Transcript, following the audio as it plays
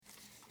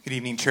Good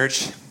evening,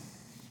 church.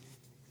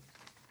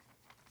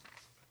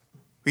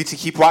 We get to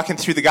keep walking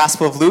through the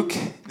Gospel of Luke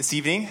this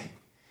evening.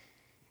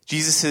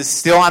 Jesus is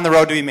still on the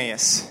road to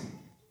Emmaus.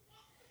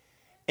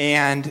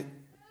 And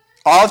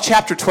all of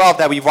chapter 12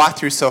 that we've walked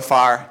through so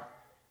far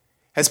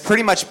has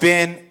pretty much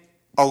been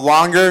a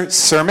longer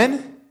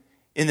sermon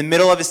in the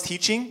middle of his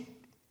teaching.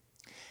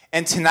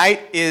 And tonight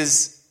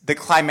is the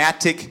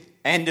climactic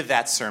end of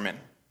that sermon.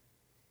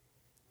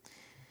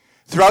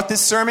 Throughout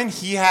this sermon,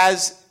 he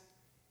has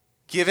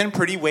given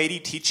pretty weighty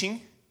teaching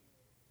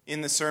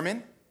in the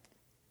sermon.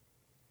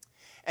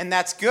 And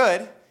that's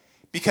good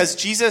because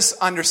Jesus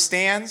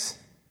understands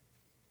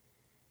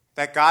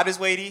that God is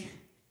weighty,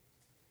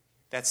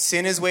 that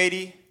sin is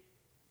weighty,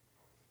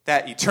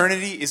 that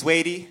eternity is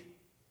weighty.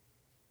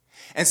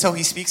 And so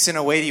he speaks in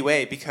a weighty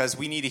way because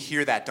we need to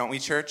hear that, don't we,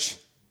 church?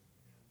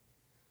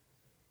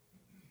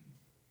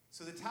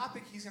 So the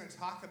topic Jesus is going to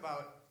talk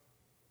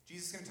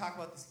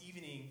about this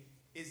evening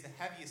is the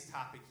heaviest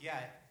topic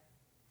yet.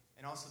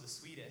 And also the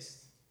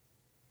sweetest.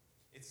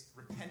 It's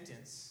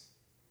repentance.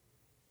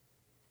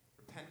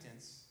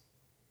 Repentance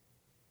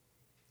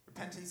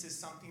is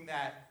something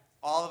that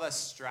all of us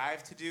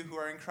strive to do who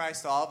are in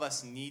Christ. All of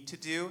us need to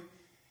do.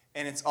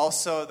 And it's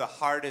also the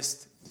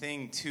hardest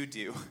thing to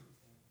do.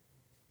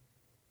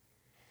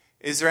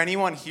 Is there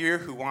anyone here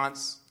who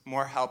wants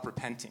more help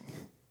repenting?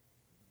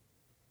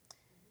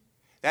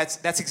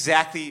 That's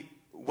exactly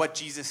what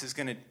Jesus is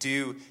going to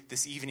do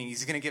this evening.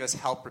 He's going to give us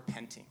help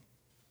repenting.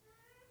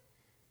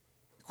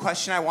 The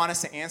question I want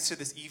us to answer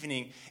this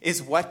evening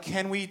is, what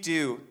can we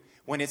do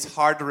when it's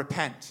hard to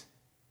repent?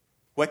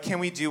 What can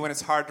we do when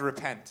it's hard to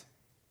repent?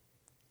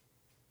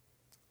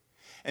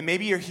 And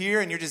maybe you're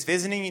here and you're just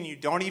visiting and you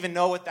don't even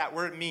know what that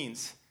word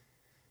means.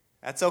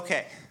 That's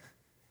okay.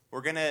 We're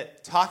going to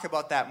talk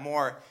about that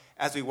more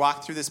as we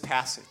walk through this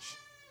passage.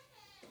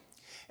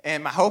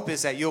 And my hope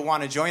is that you'll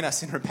want to join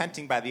us in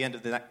repenting by the end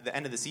of the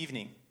end of this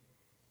evening.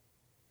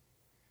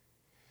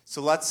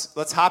 So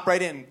let's hop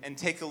right in and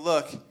take a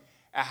look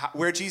at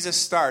where Jesus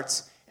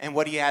starts and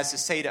what he has to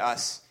say to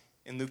us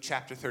in Luke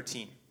chapter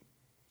 13.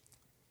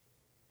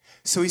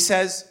 So he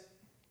says,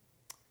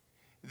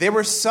 "There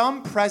were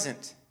some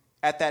present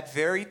at that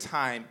very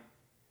time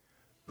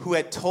who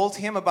had told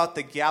him about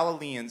the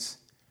Galileans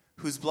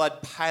whose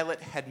blood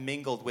Pilate had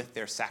mingled with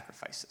their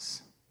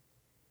sacrifices."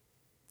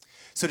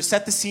 So to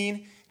set the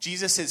scene,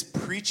 Jesus is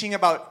preaching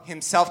about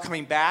himself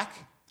coming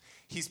back.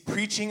 He's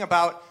preaching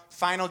about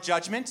final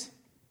judgment.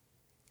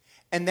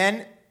 And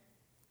then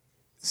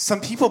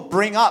some people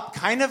bring up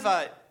kind of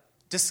a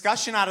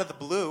discussion out of the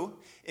blue.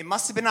 It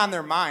must have been on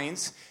their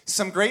minds.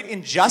 Some great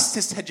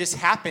injustice had just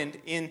happened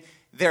in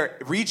their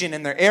region,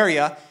 in their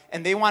area,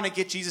 and they want to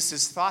get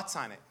Jesus' thoughts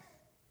on it.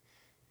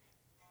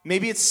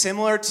 Maybe it's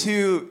similar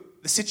to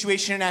the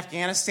situation in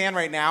Afghanistan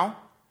right now,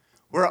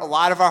 where a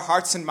lot of our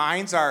hearts and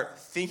minds are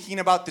thinking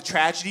about the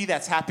tragedy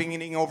that's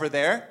happening over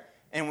there,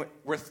 and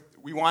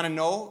we want to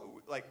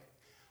know, like,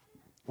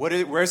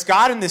 where's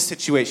God in this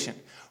situation?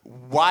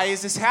 Why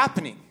is this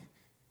happening?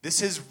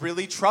 This is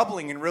really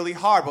troubling and really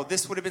hard. Well,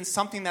 this would have been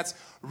something that's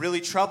really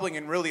troubling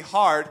and really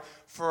hard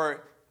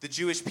for the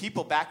Jewish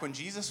people back when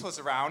Jesus was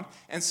around.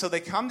 And so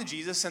they come to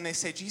Jesus and they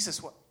say, "Jesus,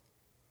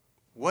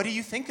 what do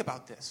you think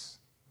about this?"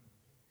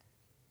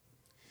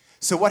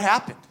 So what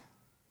happened?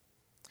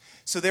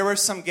 So there were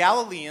some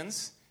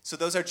Galileans. So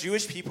those are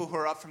Jewish people who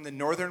are up from the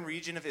northern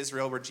region of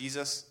Israel where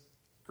Jesus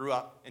grew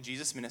up and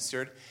Jesus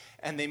ministered.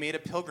 And they made a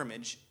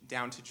pilgrimage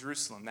down to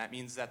Jerusalem. That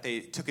means that they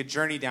took a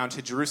journey down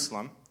to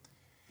Jerusalem.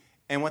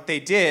 And what they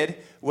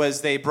did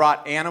was they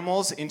brought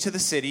animals into the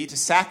city to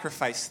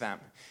sacrifice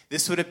them.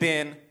 This would have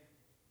been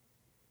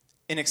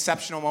an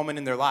exceptional moment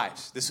in their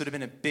lives. This would have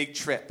been a big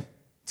trip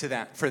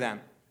for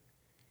them.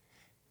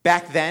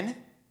 Back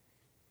then,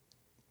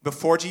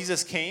 before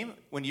Jesus came,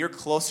 when you're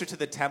closer to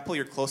the temple,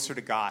 you're closer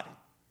to God.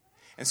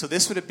 And so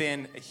this would have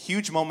been a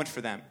huge moment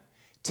for them,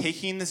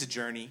 taking this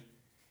journey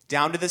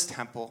down to this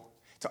temple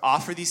to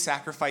offer these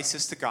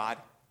sacrifices to God.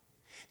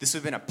 This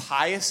would have been a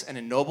pious and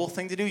a noble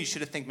thing to do. You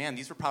should have think, man,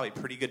 these were probably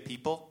pretty good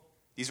people.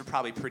 These were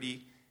probably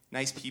pretty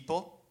nice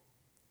people.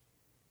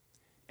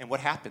 And what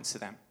happens to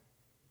them?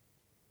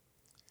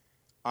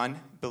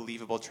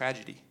 Unbelievable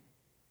tragedy.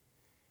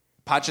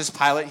 Pontius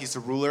Pilate, he's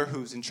the ruler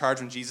who's in charge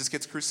when Jesus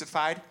gets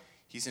crucified.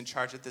 He's in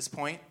charge at this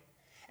point,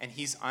 and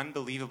he's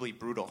unbelievably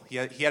brutal. He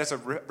has a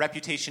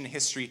reputation in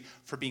history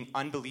for being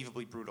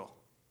unbelievably brutal.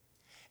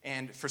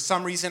 And for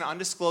some reason,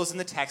 undisclosed in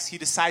the text, he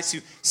decides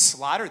to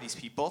slaughter these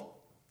people,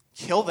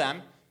 kill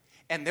them,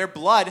 and their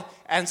blood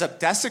ends up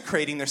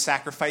desecrating their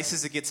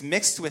sacrifices. It gets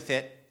mixed with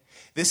it.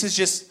 This is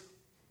just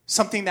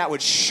something that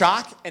would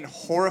shock and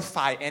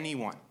horrify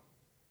anyone.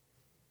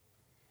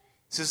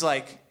 This is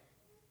like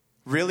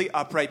really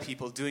upright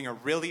people doing a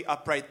really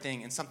upright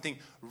thing and something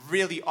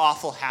really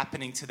awful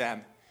happening to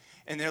them.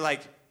 And they're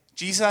like,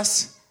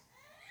 "Jesus,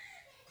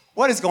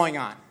 what is going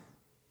on?"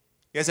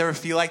 You guys ever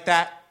feel like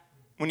that?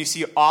 When you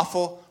see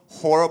awful,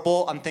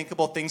 horrible,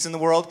 unthinkable things in the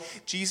world?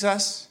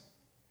 "Jesus,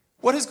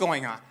 what is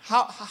going on?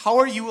 How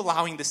are you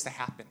allowing this to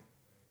happen?"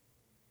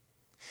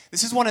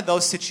 This is one of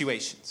those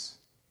situations.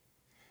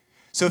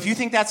 So if you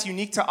think that's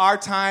unique to our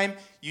time,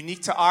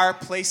 unique to our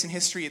place in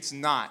history, it's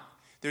not.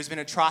 There's been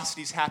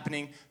atrocities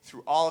happening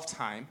through all of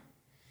time,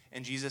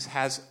 and Jesus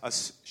has a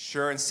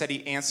sure and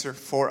steady answer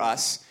for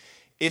us.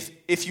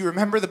 If you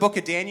remember the book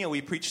of Daniel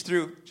we preached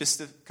through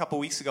just a couple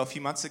weeks ago, a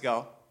few months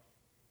ago,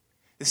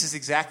 this is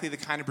exactly the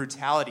kind of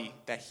brutality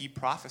that he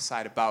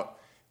prophesied about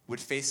would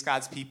face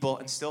God's people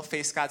and still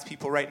face God's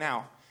people right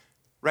now.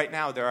 Right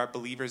now, there are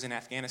believers in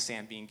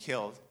Afghanistan being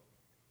killed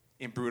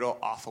in brutal,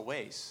 awful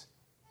ways.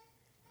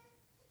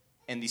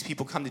 And these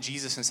people come to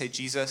Jesus and say,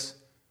 Jesus,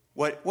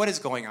 what is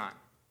going on?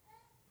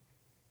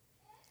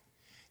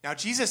 Now,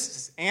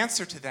 Jesus'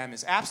 answer to them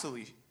is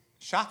absolutely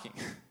shocking.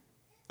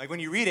 Like when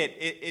you read it,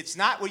 it's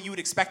not what you would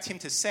expect him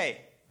to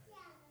say.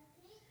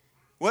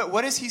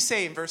 What does he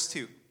say in verse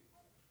 2?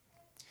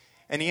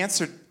 And he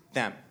answered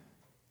them,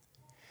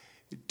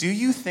 do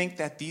you think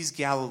that these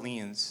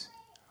Galileans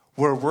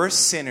were worse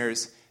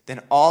sinners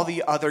than all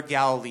the other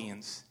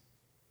Galileans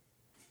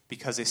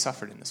because they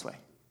suffered in this way?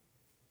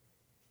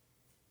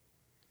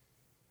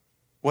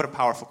 What a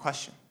powerful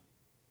question.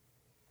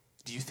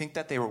 Do you think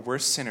that they were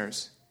worse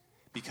sinners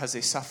because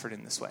they suffered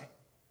in this way?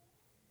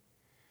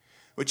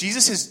 What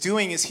Jesus is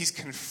doing is he's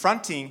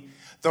confronting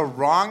the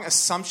wrong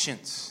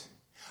assumptions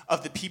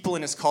of the people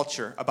in his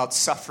culture about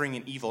suffering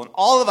and evil. And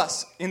all of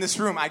us in this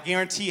room, I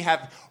guarantee,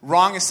 have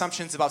wrong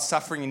assumptions about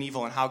suffering and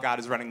evil and how God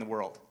is running the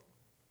world.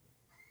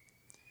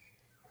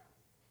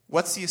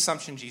 What's the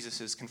assumption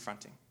Jesus is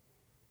confronting?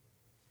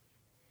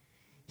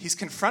 He's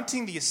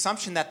confronting the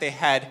assumption that they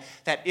had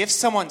that if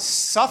someone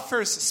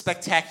suffers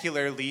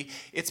spectacularly,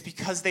 it's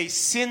because they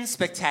sin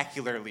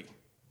spectacularly.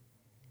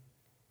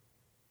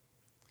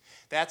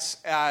 That's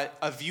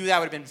a view that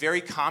would have been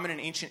very common in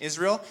ancient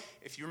Israel.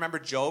 If you remember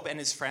Job and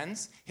his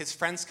friends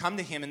come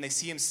to him and they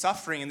see him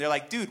suffering, and they're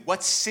like, dude,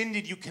 what sin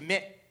did you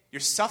commit? You're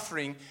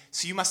suffering,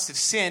 so you must have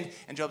sinned.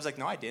 And Job's like,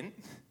 no, I didn't.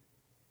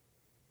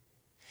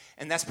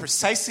 And that's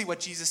precisely what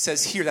Jesus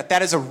says here,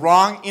 that is a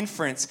wrong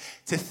inference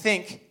to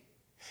think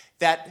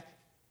that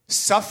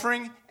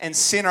suffering and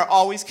sin are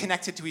always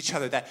connected to each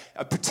other, that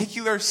a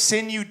particular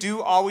sin you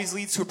do always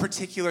leads to a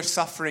particular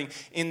suffering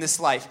in this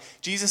life.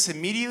 Jesus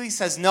immediately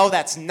says, no,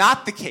 that's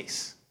not the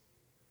case.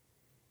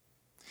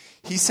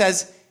 He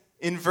says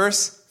in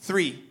verse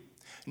 3,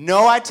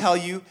 no, I tell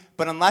you,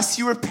 but unless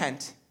you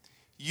repent,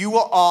 you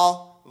will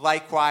all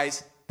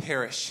likewise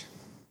perish.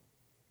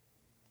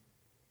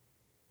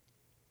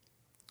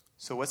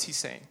 So what's he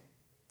saying?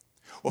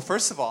 Well,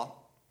 first of all,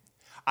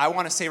 I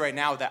want to say right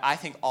now that I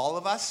think all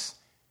of us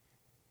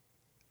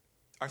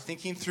are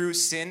thinking through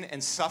sin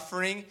and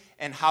suffering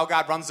and how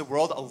God runs the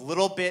world a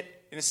little bit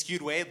in a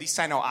skewed way. At least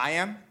I know I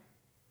am.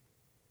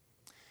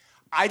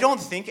 I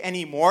don't think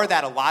anymore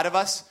that a lot of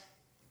us,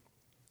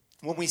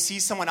 when we see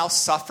someone else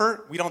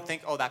suffer, we don't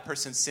think, oh, that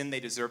person sinned,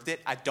 they deserved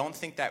it. I don't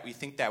think that we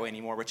think that way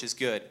anymore, which is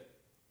good.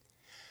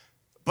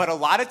 But a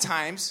lot of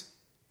times,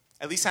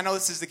 at least I know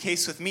this is the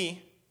case with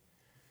me,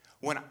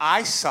 when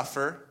I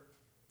suffer,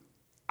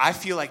 I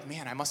feel like,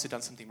 man, I must have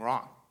done something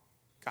wrong.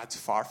 God's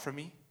far from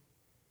me.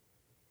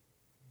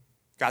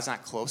 God's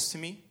not close to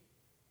me.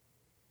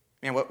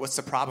 Man, what's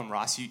the problem,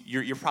 Ross?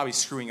 You're probably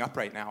screwing up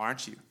right now,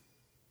 aren't you?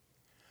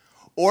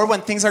 Or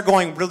when things are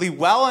going really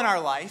well in our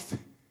life,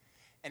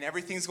 and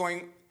everything's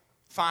going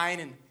fine,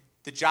 and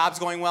the job's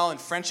going well, and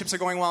friendships are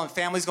going well, and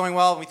family's going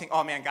well, and we think,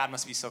 oh man, God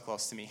must be so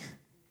close to me.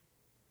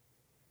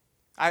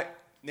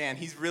 Man,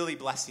 he's really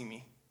blessing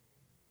me.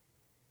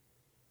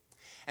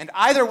 And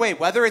either way,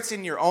 whether it's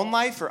in your own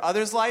life or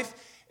others' life,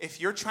 if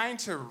you're trying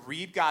to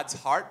read God's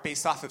heart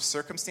based off of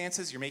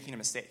circumstances, you're making a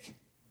mistake.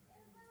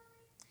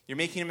 You're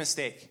making a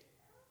mistake.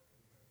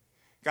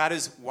 God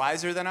is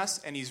wiser than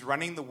us, and he's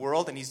running the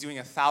world, and he's doing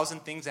 1,000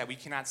 things that we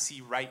cannot see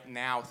right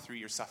now through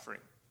your suffering.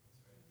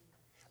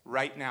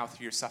 Right now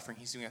through your suffering.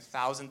 He's doing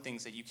 1,000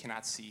 things that you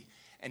cannot see,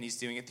 and he's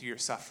doing it through your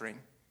suffering.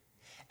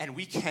 And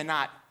we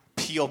cannot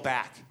peel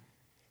back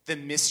the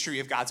mystery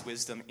of God's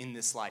wisdom in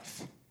this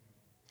life.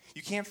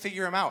 You can't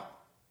figure them out.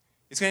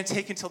 It's going to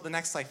take until the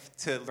next life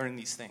to learn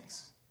these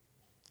things.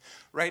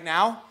 Right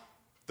now,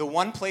 the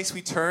one place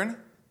we turn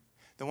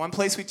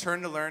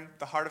to learn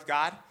the heart of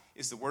God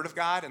is the Word of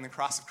God and the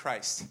cross of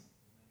Christ.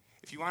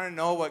 If you want to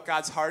know what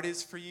God's heart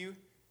is for you,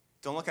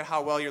 don't look at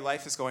how well your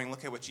life is going.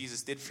 Look at what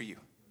Jesus did for you.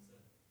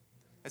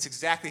 That's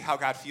exactly how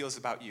God feels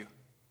about you.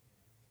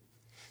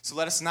 So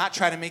let us not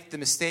try to make the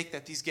mistake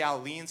that these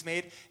Galileans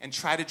made and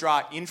try to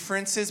draw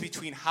inferences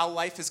between how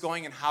life is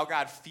going and how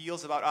God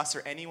feels about us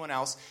or anyone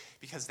else,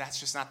 because that's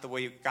just not the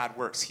way God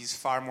works. He's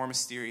far more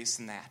mysterious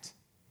than that.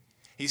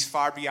 He's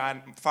far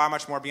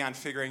much more beyond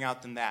figuring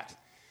out than that.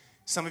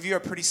 Some of you are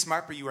pretty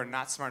smart, but you are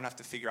not smart enough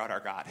to figure out our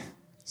God.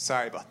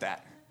 Sorry about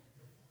that.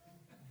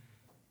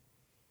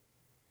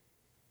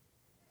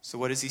 So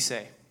what does he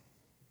say?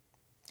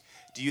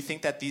 Do you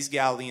think that these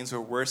Galileans were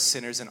worse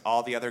sinners than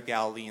all the other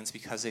Galileans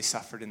because they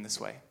suffered in this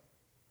way?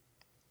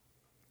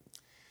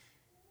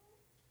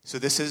 So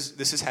this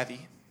is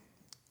heavy.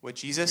 What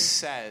Jesus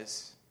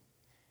says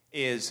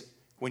is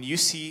when you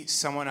see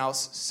someone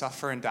else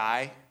suffer and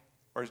die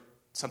or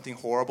something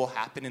horrible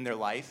happen in their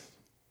life,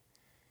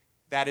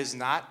 that is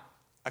not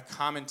a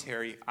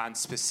commentary on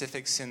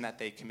specific sin that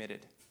they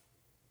committed.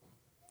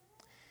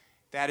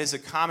 That is a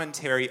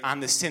commentary on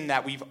the sin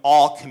that we've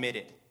all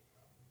committed.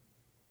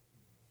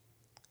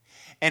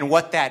 And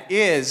what that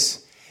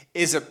is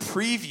a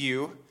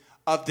preview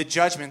of the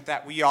judgment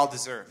that we all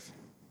deserve.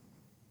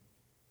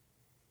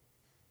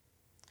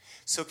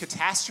 So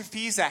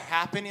catastrophes that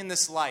happen in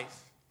this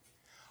life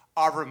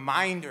are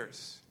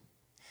reminders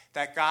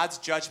that God's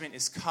judgment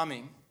is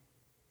coming,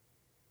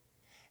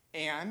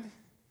 and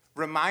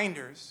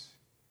reminders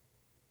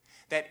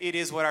that it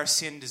is what our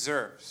sin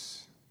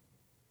deserves.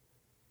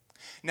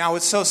 Now,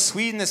 what's so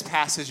sweet in this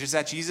passage is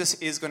that Jesus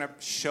is going to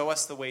show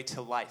us the way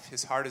to life.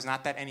 His heart is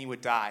not that any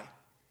would die.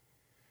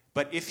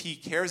 But if he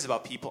cares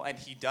about people, and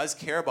he does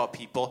care about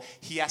people,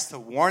 he has to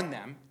warn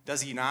them,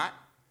 does he not,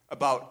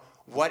 about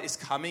what is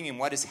coming and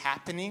what is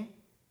happening?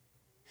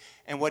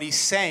 And what he's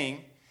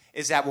saying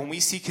is that when we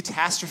see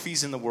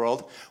catastrophes in the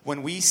world,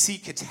 when we see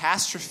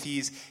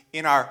catastrophes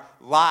in our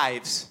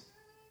lives,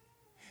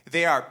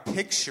 they are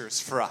pictures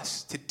for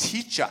us to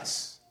teach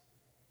us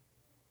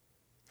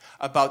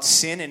about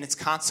sin and its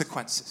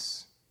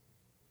consequences.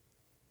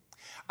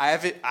 I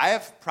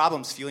have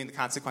problems feeling the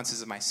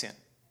consequences of my sin.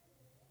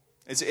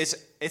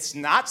 It's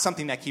not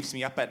something that keeps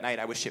me up at night.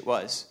 I wish it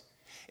was.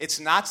 It's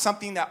not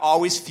something that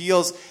always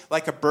feels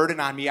like a burden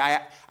on me.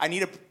 I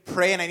need to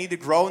pray and I need to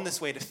grow in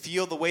this way to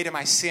feel the weight of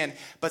my sin.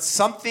 But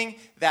something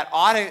that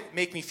ought to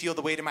make me feel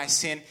the weight of my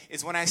sin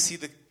is when I see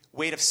the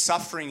weight of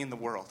suffering in the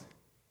world.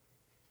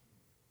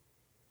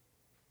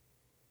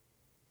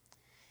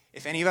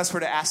 If any of us were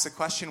to ask the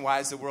question, why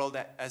is the world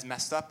as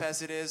messed up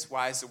as it is?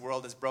 Why is the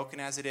world as broken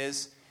as it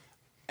is?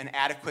 An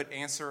adequate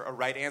answer, a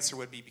right answer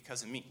would be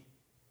because of me.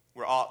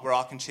 We're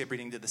all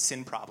contributing to the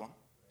sin problem.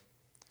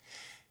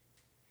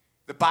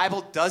 The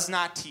Bible does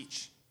not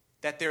teach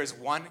that there is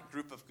one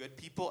group of good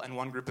people and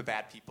one group of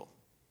bad people.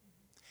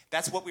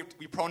 That's what we're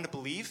prone to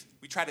believe.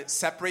 We try to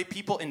separate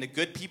people into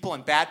good people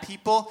and bad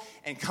people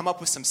and come up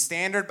with some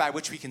standard by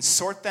which we can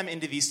sort them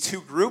into these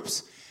two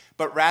groups.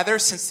 But rather,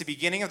 since the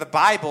beginning of the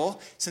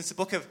Bible, since the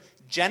book of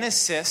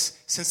Genesis,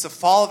 since the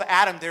fall of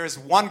Adam, there is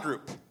one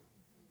group.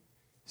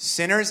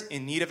 Sinners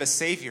in need of a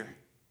Savior.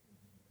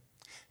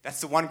 That's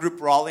the one group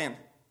we're all in.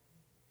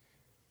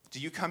 Do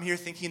you come here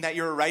thinking that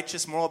you're a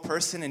righteous, moral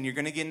person and you're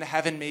going to get into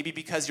heaven maybe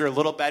because you're a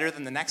little better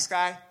than the next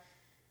guy?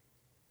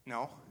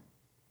 No.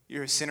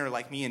 You're a sinner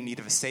like me in need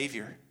of a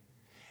Savior.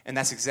 And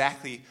that's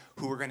exactly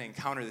who we're going to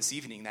encounter this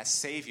evening, that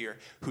Savior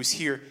who's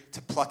here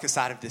to pluck us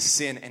out of this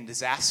sin and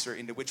disaster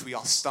into which we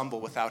all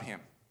stumble without him.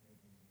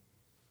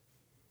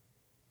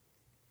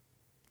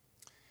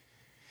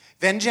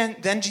 Then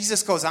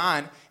Jesus goes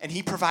on and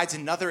he provides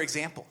another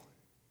example.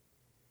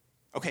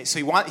 Okay,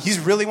 so he's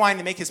really wanting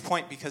to make his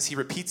point because he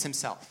repeats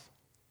himself.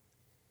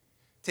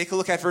 Take a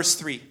look at verse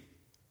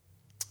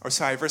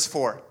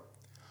 4.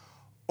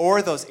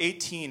 Or those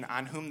 18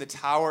 on whom the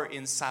tower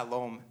in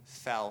Siloam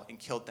fell and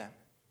killed them.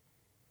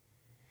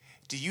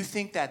 Do you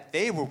think that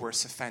they were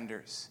worse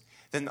offenders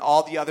than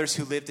all the others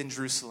who lived in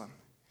Jerusalem?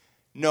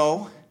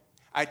 No,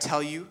 I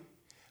tell you,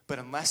 but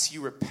unless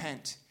you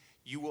repent,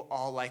 you will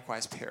all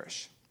likewise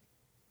perish.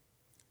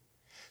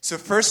 So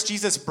first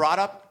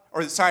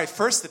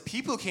the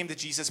people who came to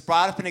Jesus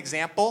brought up an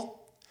example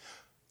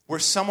where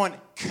someone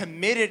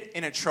committed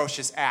an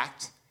atrocious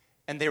act,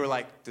 and they were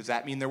like, does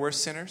that mean they're worse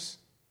sinners?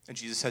 And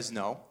Jesus says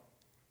no.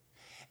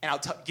 And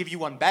I'll give you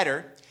one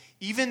better.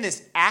 Even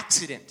this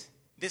accident,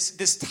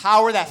 this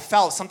tower that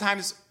fell,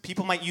 sometimes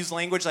people might use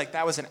language like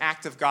that was an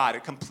act of God,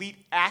 a complete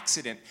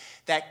accident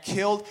that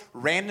killed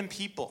random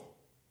people.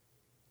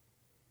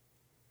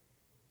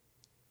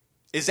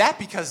 Is that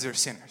because they're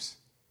sinners?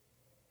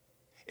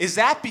 Is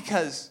that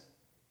because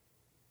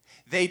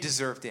they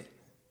deserved it?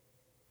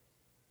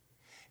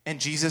 And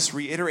Jesus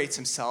reiterates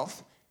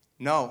himself,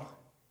 no,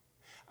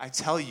 I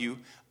tell you,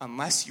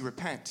 unless you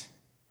repent,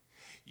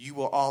 you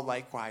will all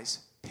likewise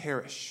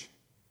perish.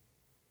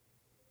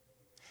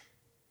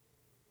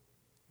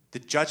 The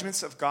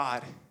judgments of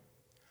God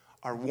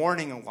are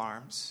warning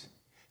alarms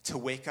to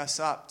wake us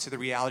up to the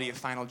reality of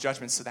final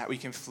judgment so that we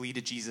can flee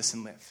to Jesus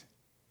and live.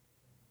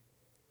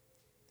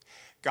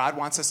 God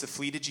wants us to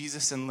flee to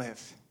Jesus and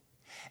live.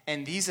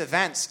 And these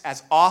events,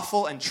 as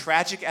awful and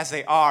tragic as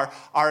they are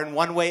in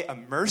one way a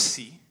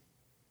mercy,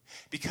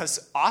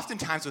 because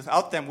oftentimes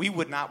without them, we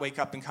would not wake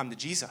up and come to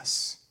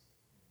Jesus.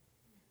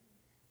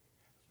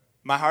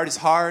 My heart is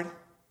hard.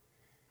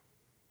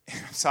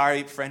 I'm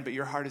sorry, friend, but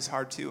your heart is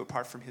hard too,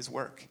 apart from his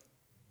work.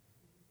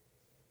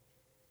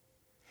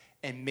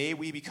 And may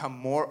we become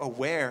more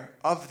aware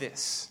of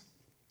this.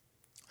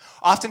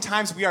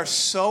 Oftentimes we are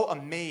so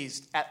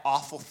amazed at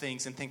awful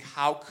things and think,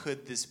 how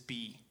could this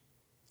be?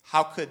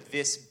 How could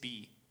this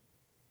be?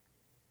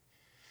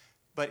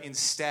 But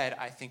instead,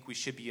 I think we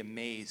should be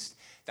amazed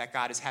that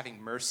God is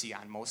having mercy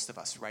on most of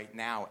us right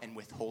now and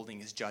withholding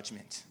his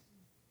judgment.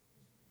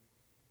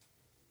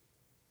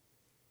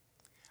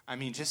 I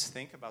mean, just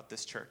think about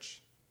this,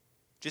 church.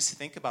 Just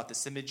think about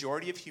this. The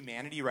majority of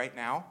humanity right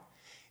now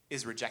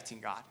is rejecting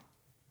God,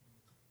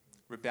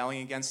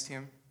 rebelling against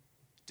him,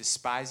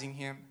 despising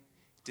him,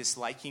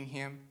 disliking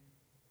him,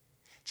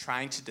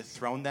 trying to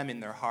dethrone them in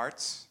their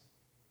hearts.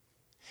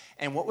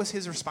 And what was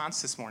his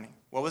response this morning?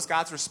 What was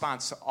God's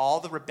response to all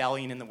the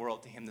rebellion in the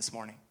world to him this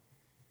morning?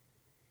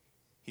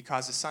 He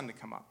caused his sun to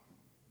come up.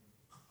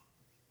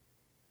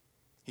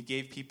 He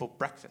gave people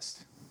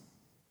breakfast.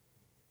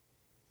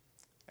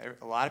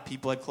 A lot of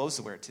people had clothes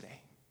to wear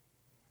today.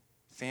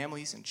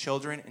 Families and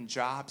children and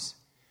jobs.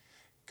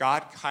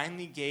 God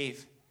kindly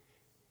gave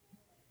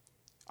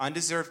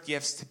undeserved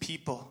gifts to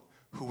people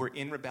who were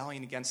in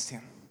rebellion against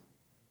him.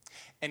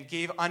 And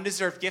gave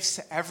undeserved gifts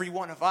to every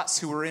one of us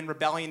who were in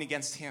rebellion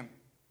against him.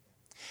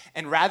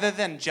 And rather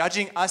than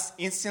judging us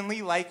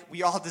instantly like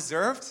we all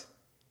deserved,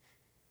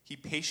 he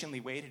patiently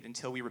waited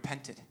until we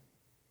repented.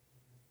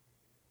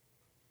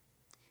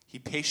 He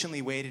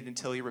patiently waited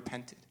until he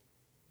repented.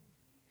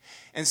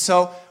 And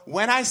so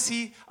when I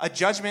see a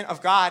judgment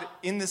of God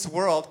in this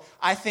world,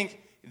 I think,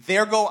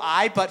 there go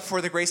I, but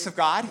for the grace of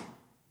God.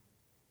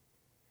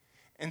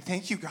 And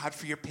thank you, God,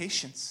 for your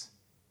patience.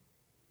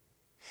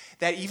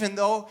 That even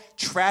though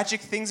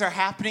tragic things are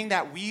happening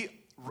that we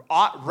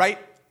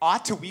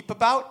ought to weep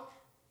about,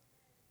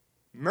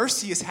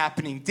 mercy is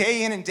happening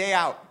day in and day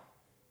out.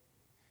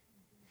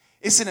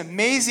 It's an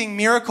amazing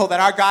miracle that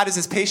our God is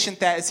as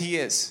patient as he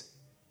is.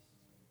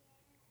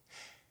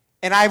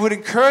 And I would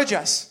encourage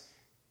us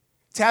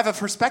to have a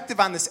perspective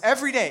on this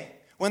every day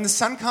when the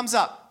sun comes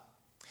up,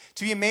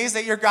 to be amazed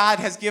that your God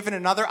has given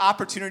another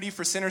opportunity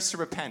for sinners to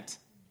repent.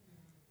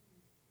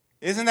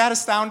 Isn't that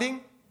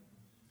astounding?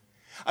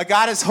 A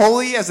God as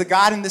holy as the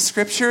God in the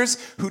scriptures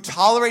who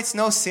tolerates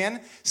no sin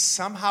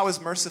somehow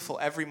is merciful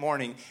every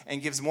morning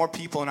and gives more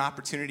people an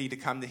opportunity to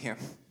come to him.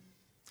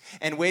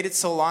 And waited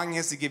so long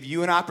as to give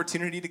you an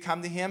opportunity to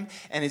come to him,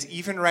 and is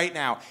even right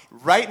now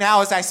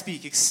as I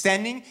speak,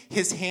 extending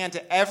his hand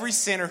to every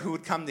sinner who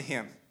would come to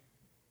him.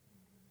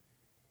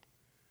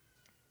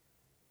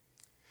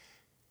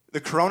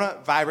 The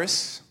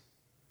coronavirus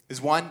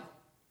is one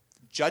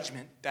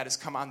judgment that has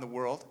come on the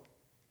world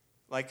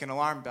like an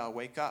alarm bell.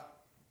 Wake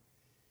up.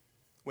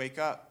 Wake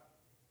up.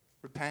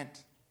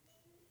 Repent.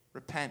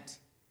 Repent.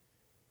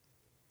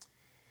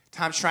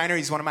 Tom Schreiner,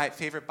 he's one of my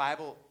favorite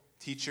Bible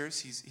teachers.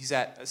 He's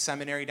at a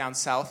seminary down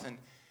south, and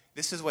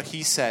this is what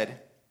he said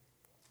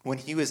when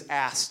he was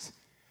asked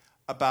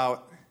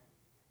about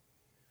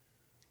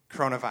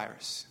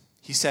coronavirus.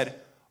 He said,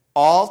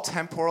 all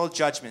temporal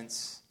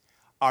judgments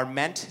are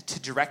meant to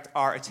direct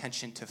our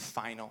attention to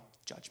final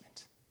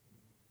judgment.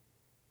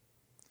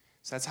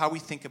 So that's how we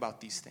think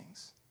about these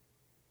things.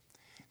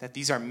 That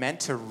these are meant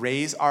to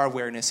raise our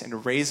awareness and to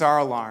raise our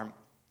alarm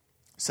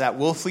so that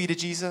we'll flee to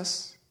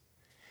Jesus.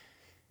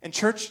 And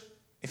church,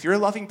 if you're a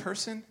loving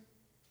person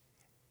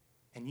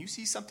and you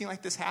see something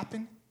like this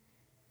happen,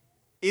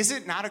 is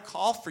it not a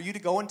call for you to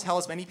go and tell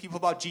as many people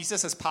about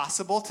Jesus as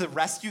possible to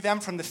rescue them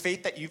from the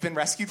fate that you've been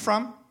rescued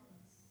from?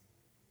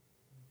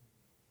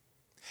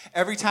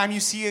 Every time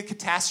you see a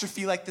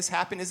catastrophe like this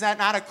happen, is that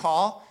not a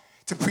call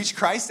to preach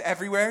Christ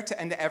everywhere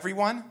and to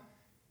everyone?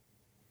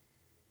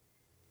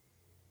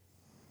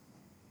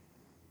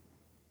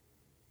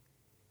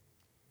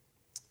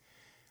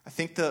 I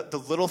think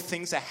the little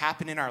things that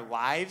happen in our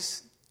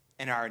lives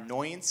and our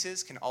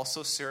annoyances can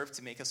also serve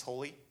to make us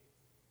holy.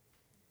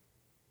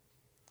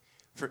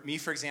 For me,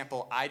 for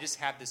example, I just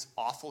have this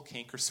awful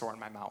canker sore in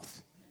my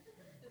mouth.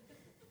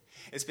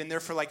 It's been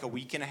there for like a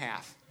week and a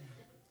half.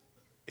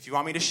 If you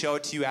want me to show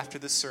it to you after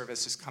the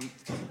service, just come.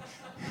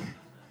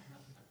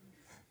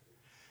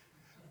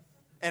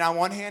 And on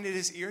one hand, it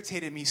has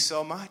irritated me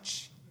so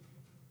much.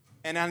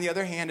 And on the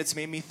other hand, it's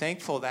made me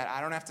thankful that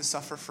I don't have to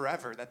suffer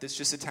forever, that this is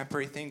just a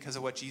temporary thing because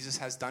of what Jesus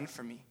has done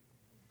for me.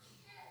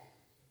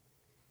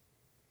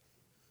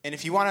 And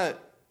if you want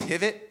to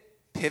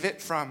pivot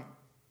from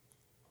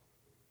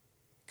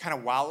kind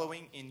of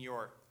wallowing in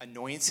your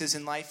annoyances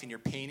in life, in your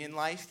pain in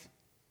life,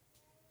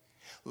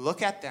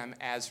 look at them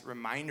as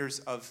reminders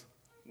of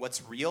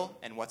what's real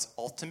and what's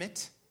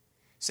ultimate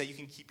so you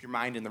can keep your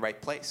mind in the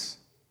right place.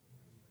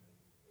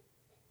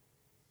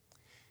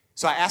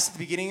 So I asked at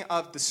the beginning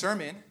of the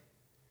sermon,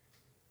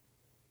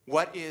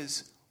 what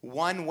is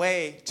one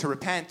way to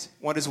repent?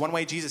 What is one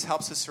way Jesus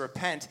helps us to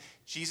repent?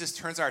 Jesus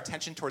turns our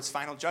attention towards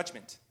final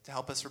judgment to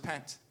help us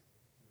repent.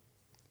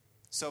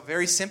 So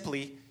very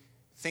simply,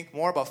 think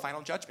more about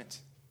final judgment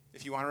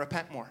if you want to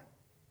repent more.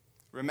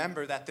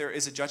 Remember that there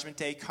is a judgment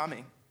day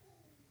coming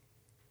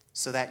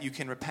so that you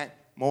can repent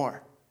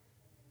more.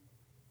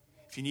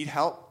 If you need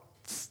help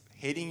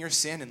hating your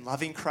sin and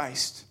loving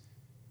Christ,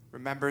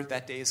 remember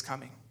that day is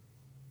coming.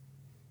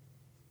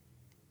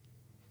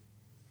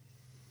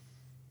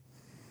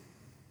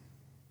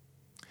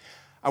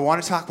 I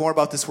want to talk more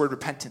about this word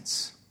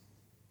repentance.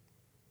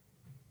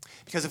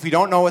 Because if we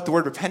don't know what the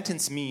word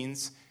repentance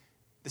means,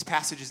 this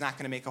passage is not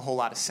going to make a whole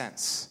lot of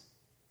sense.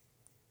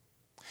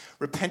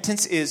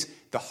 Repentance is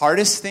the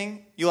hardest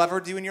thing you'll ever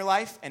do in your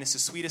life, and it's the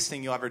sweetest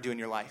thing you'll ever do in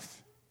your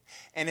life.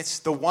 And it's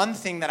the one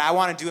thing that I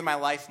want to do in my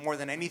life more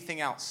than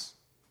anything else.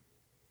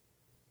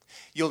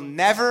 You'll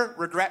never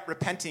regret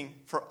repenting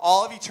for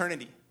all of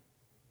eternity.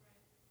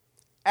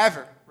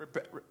 Ever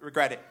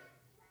regret it.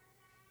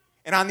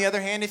 And on the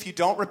other hand, if you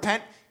don't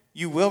repent,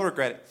 you will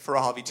regret it for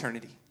all of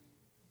eternity.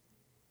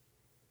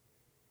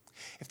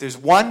 If there's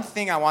one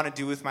thing I want to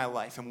do with my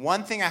life, and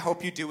one thing I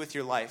hope you do with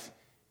your life,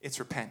 it's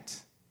repent.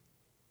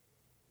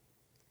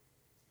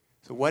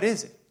 So what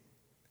is it?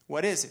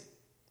 What is it?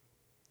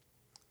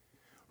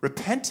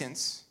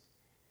 Repentance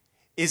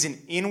is an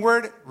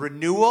inward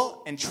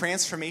renewal and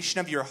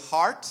transformation of your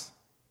heart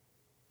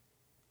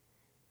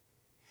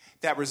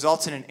that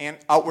results in an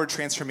outward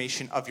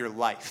transformation of your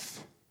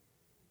life.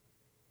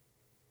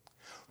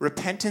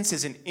 Repentance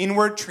is an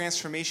inward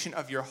transformation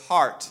of your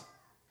heart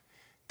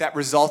that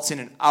results in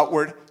an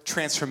outward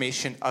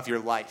transformation of your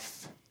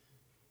life.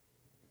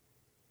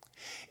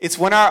 It's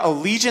when our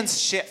allegiance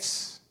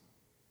shifts.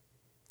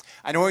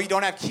 I know you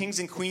don't have kings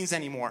and queens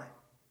anymore,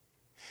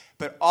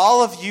 but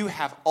all of you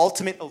have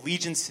ultimate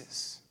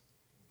allegiances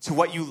to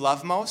what you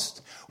love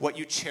most, what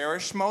you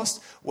cherish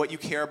most, what you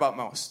care about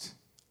most.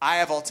 I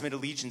have ultimate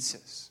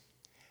allegiances.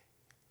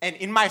 And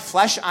in my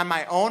flesh, on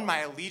my own, my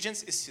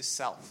allegiance is to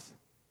self.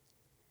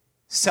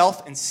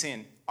 Self and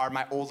sin are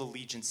my old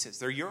allegiances.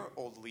 They're your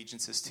old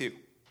allegiances too.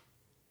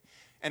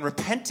 And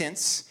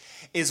repentance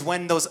is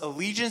when those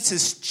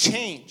allegiances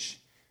change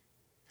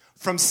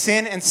from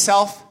sin and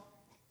self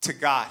to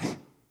God.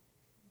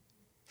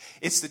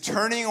 It's the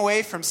turning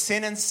away from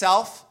sin and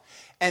self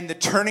and the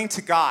turning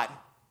to God.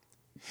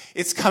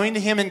 It's coming to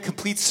Him in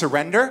complete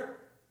surrender.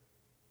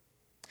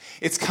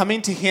 It's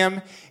coming to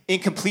Him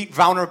in complete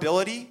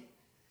vulnerability.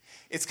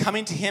 It's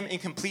coming to Him in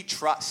complete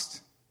trust.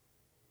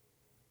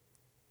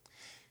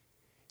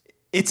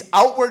 It's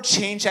outward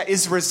change that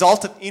is a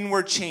result of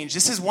inward change.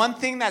 This is one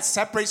thing that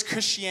separates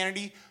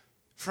Christianity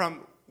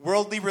from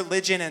worldly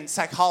religion and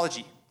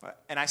psychology.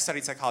 And I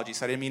studied psychology,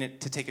 so I didn't mean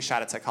it to take a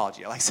shot at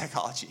psychology. I like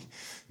psychology.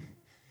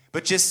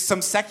 But just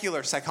some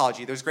secular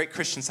psychology. There's great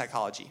Christian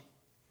psychology.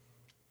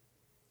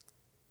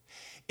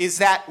 Is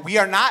that we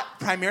are not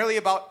primarily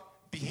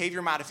about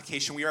behavior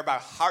modification. We are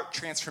about heart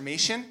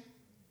transformation.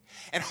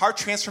 And heart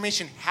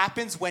transformation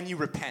happens when you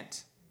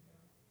repent.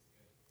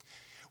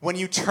 When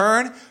you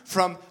turn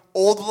from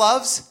old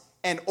loves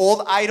and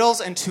old idols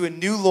into a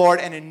new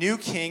Lord and a new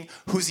King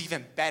who's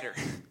even better.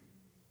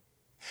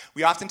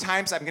 We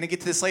oftentimes, I'm going to get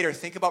to this later,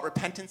 think about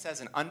repentance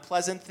as an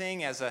unpleasant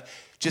thing, as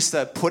just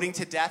a putting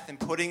to death and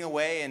putting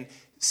away and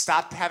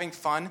stop having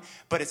fun.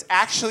 But it's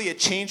actually a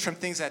change from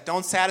things that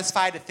don't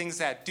satisfy to things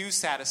that do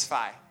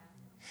satisfy.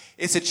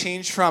 It's a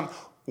change from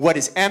what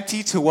is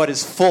empty to what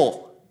is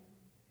full.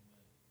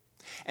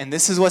 And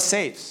this is what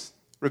saves.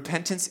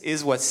 Repentance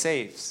is what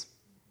saves.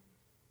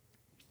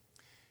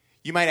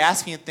 You might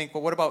ask me and think,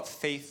 well, what about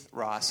faith,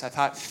 Ross? I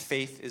thought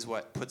faith is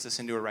what puts us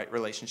into a right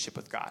relationship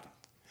with God.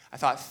 I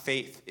thought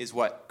faith is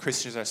what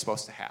Christians are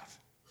supposed to have.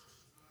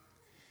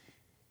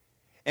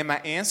 And my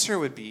answer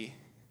would be,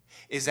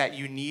 is that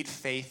you need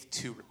faith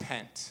to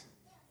repent.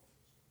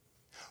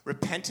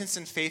 Repentance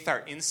and faith are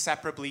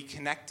inseparably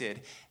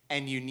connected,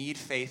 and you need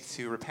faith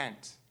to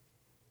repent.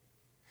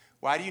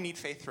 Why do you need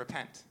faith to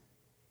repent?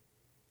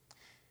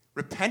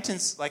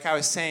 Repentance, like I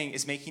was saying,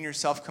 is making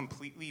yourself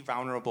completely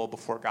vulnerable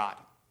before God.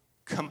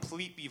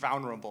 Completely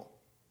vulnerable.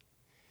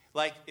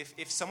 Like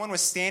if someone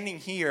was standing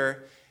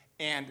here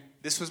and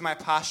this was my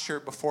posture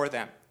before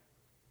them,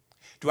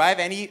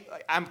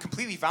 I'm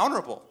completely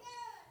vulnerable.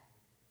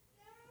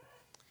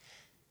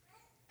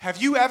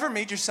 Have you ever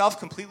made yourself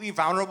completely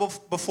vulnerable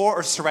before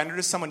or surrendered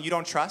to someone you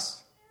don't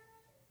trust?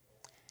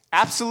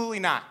 Absolutely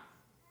not.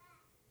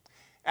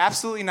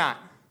 Absolutely not.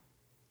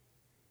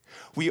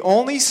 We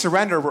only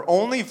surrender, we're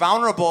only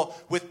vulnerable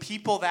with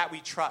people that we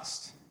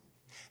trust.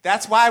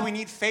 That's why we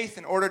need faith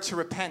in order to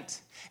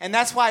repent. And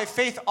that's why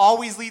faith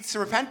always leads to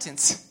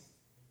repentance.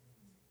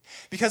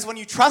 Because when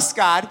you trust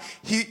God,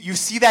 you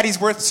see that He's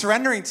worth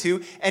surrendering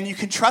to, and you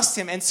can trust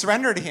Him and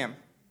surrender to Him.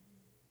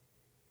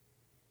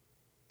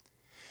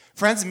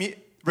 Friends,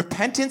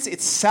 repentance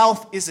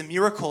itself is a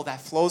miracle that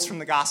flows from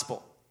the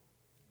gospel.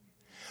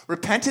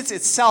 Repentance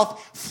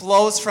itself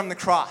flows from the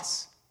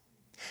cross.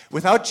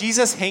 Without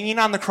Jesus hanging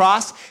on the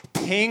cross,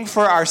 paying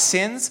for our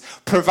sins,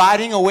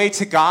 providing a way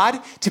to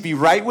God, to be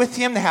right with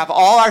Him, to have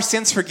all our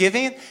sins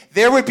forgiven,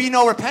 there would be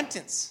no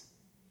repentance.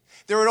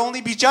 There would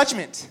only be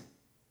judgment.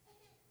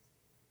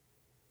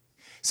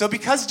 So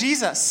because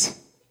Jesus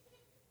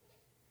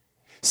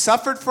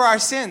suffered for our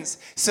sins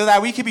so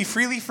that we could be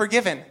freely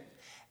forgiven,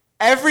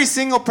 every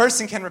single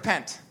person can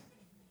repent.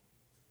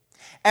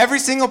 Every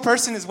single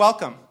person is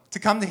welcome to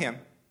come to Him.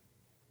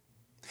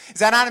 Is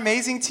that not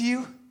amazing to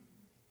you?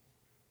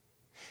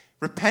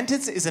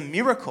 Repentance is a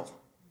miracle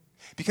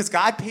because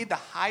God paid the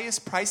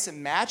highest price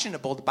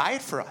imaginable to buy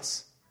it for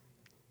us.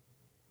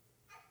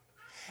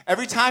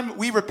 Every time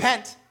we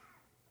repent,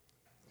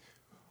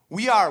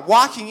 we are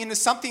walking into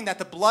something that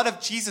the blood of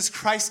Jesus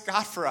Christ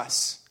got for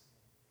us.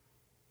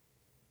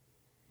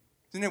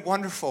 Isn't it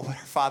wonderful what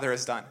our Father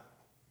has done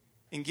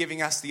in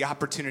giving us the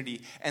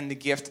opportunity and the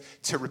gift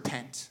to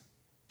repent?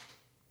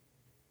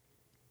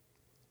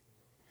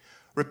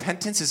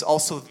 Repentance is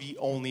also the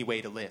only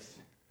way to live.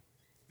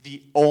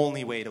 The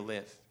only way to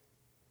live.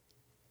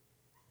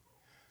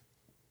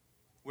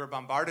 we're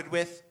bombarded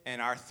with,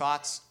 and our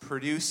thoughts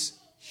produce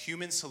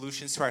human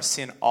solutions to our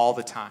sin all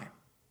the time.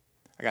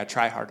 I got to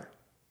try harder.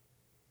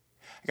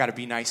 I got to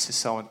be nice to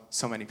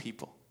so many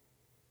people.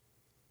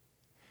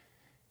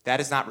 That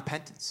is not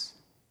repentance.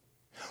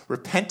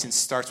 Repentance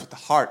starts with the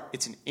heart.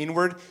 It's an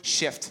inward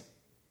shift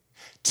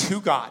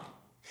to God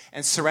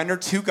and surrender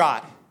to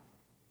God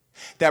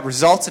that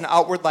results in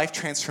outward life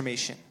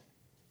transformation.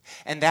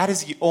 And that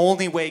is the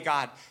only way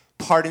God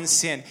pardons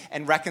sin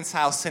and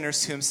reconciles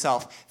sinners to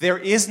himself. There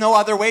is no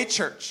other way,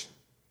 church.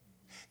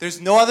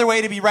 There's no other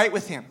way to be right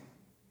with him.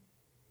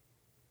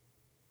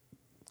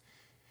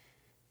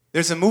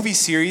 There's a movie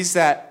series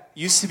that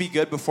used to be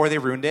good before they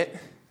ruined it.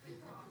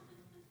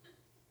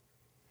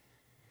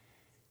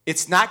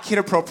 It's not kid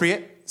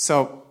appropriate,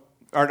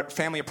 or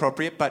family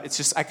appropriate, but it's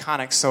just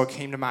iconic, so it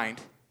came to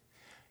mind.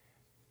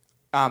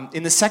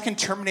 In the second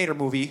Terminator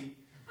movie,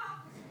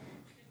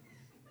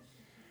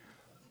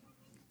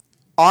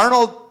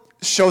 Arnold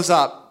shows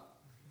up,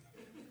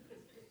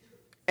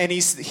 and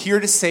he's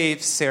here to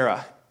save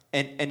Sarah,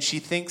 and she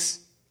thinks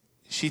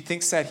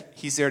that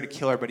he's there to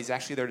kill her, but he's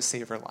actually there to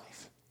save her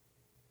life.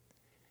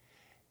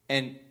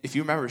 And if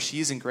you remember, she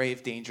is in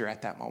grave danger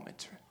at that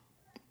moment.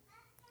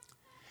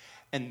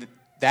 And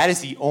that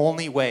is the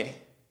only way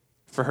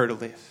for her to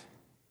live.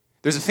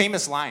 There's a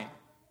famous line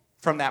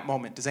from that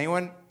moment. Does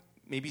anyone,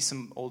 maybe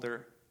some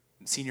older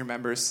senior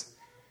members,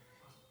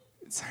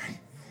 sorry.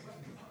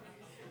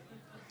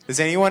 Does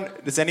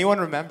anyone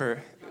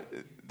remember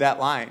that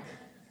line?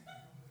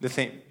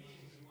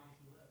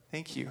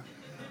 Thank you.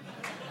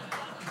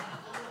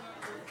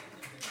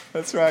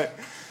 That's right.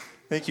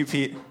 Thank you,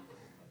 Pete.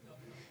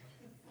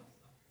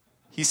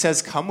 He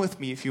says, "Come with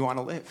me if you want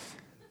to live.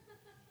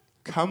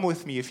 Come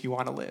with me if you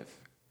want to live."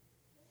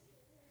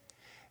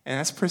 And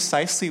that's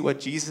precisely what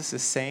Jesus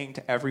is saying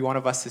to every one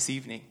of us this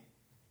evening.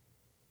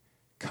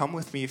 Come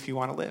with me if you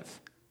want to live.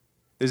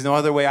 There's no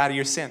other way out of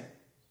your sin.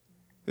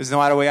 There's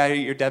no other way out of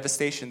your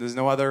devastation. There's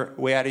no other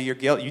way out of your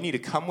guilt. You need to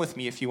come with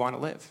me if you want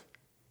to live.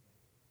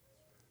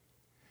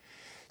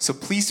 So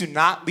please do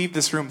not leave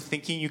this room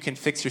thinking you can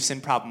fix your sin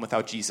problem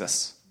without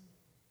Jesus.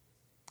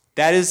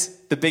 That is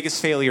the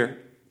biggest failure.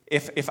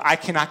 If I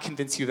cannot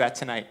convince you of that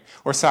tonight,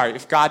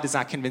 if God does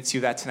not convince you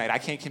of that tonight, I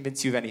can't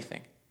convince you of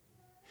anything.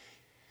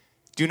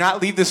 Do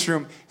not leave this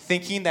room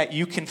thinking that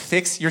you can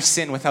fix your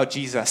sin without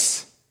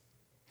Jesus.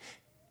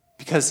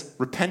 Because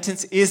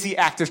repentance is the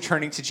act of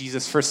turning to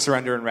Jesus for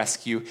surrender and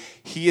rescue.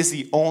 He is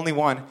the only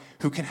one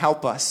who can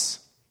help us.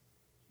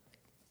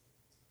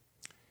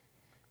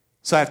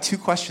 So I have two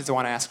questions I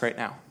want to ask right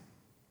now.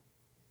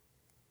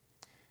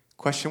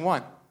 Question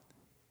 1.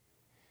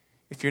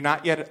 If you're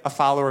not yet a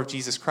follower of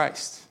Jesus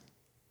Christ,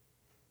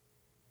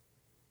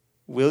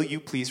 will you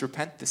please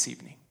repent this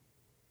evening?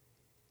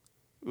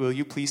 Will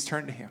you please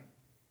turn to him?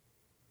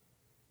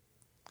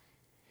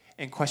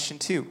 And question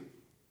 2.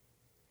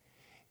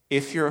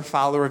 If you're a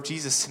follower of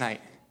Jesus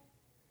tonight,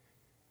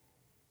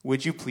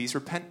 would you please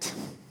repent?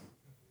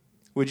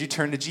 Would you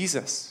turn to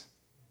Jesus?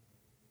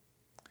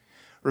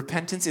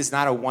 Repentance is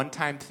not a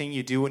one-time thing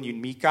you do when you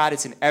meet God.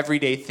 It's an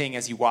everyday thing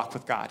as you walk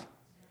with God.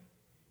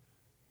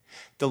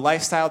 The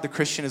lifestyle of the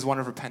Christian is one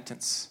of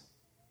repentance.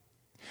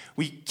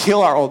 We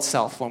kill our old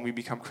self when we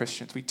become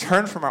Christians. We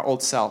turn from our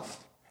old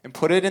self and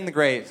put it in the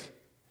grave.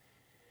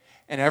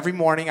 And every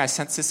morning I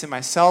sense this in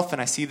myself and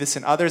I see this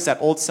in others.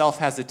 That old self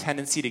has the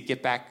tendency to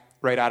get back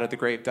right out of the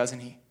grave,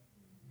 doesn't he?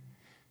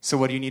 So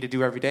what do you need to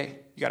do every day?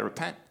 You got to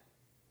repent.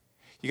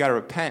 You got to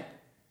repent.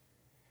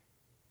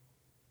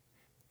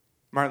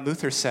 Martin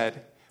Luther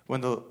said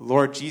when the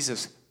Lord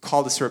Jesus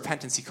called us to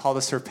repentance, he called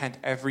us to repent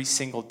every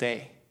single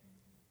day.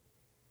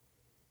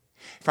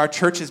 If our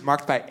church is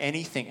marked by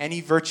anything,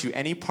 any virtue,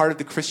 any part of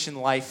the Christian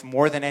life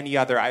more than any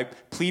other, I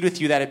plead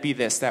with you that it be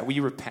this, that we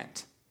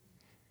repent.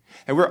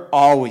 And we're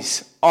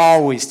always,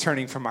 always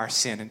turning from our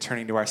sin and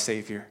turning to our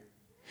Savior.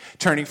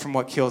 Turning from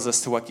what kills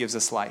us to what gives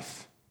us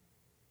life.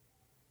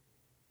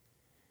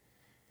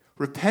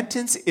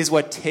 Repentance is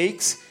what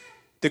takes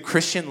the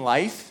Christian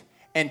life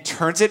and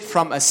turns it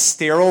from a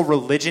sterile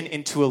religion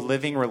into a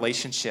living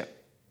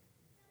relationship.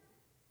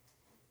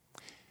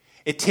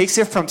 It takes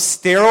it from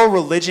sterile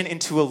religion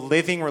into a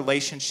living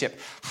relationship.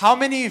 How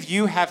many of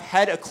you have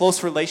had a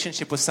close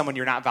relationship with someone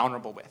you're not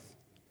vulnerable with?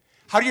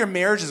 How do your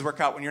marriages work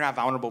out when you're not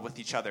vulnerable with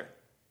each other?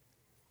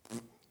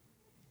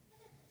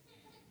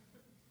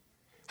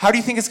 How do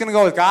you think it's going to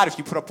go with God if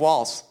you put up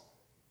walls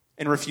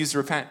and refuse to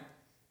repent?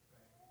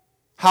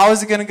 How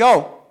is it going to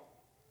go?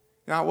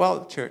 Not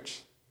well,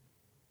 church.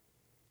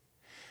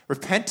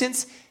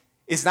 Repentance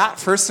is not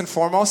first and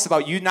foremost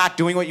about you not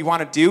doing what you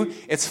want to do.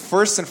 It's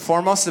first and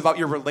foremost about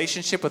your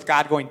relationship with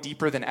God going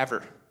deeper than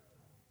ever.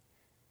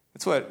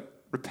 That's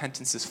what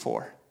repentance is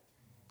for.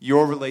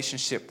 Your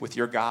relationship with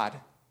your God.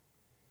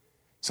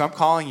 So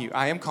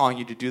I am calling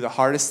you to do the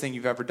hardest thing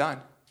you've ever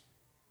done.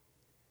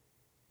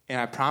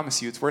 And I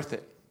promise you it's worth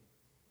it.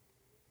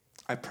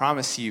 I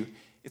promise you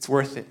it's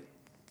worth it.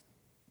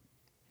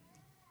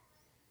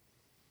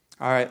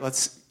 All right,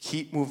 let's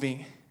keep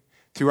moving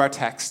through our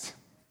text.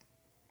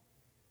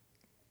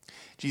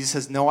 Jesus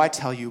says, "No, I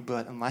tell you,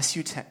 but unless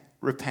you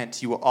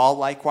repent, you will all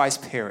likewise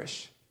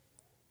perish."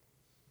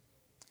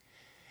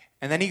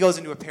 And then he goes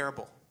into a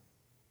parable.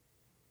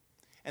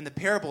 And the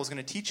parable is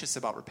going to teach us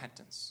about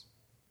repentance.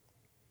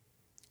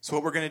 So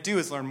what we're going to do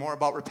is learn more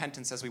about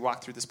repentance as we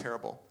walk through this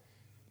parable.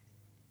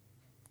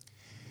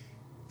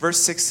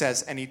 Verse 6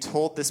 says, "And he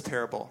told this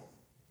parable.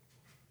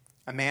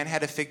 A man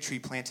had a fig tree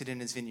planted in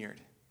his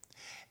vineyard.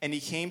 And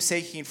he came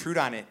seeking fruit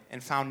on it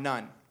and found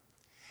none.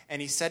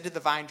 And he said to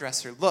the vine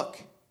dresser,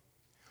 'Look,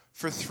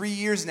 for 3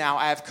 years now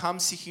I have come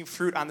seeking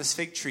fruit on this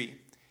fig tree,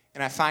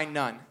 and I find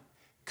none.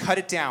 Cut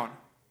it down.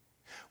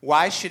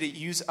 Why should it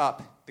use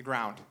up the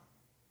ground?'"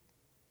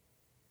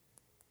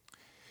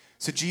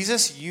 So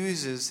Jesus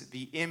uses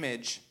the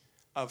image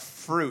of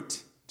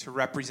fruit to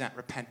represent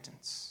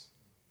repentance.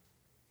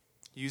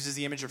 He uses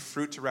the image of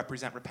fruit to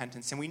represent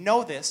repentance. And we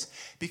know this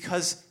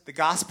because the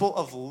Gospel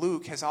of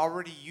Luke has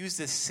already used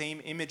this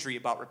same imagery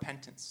about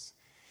repentance.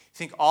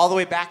 Think all the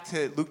way back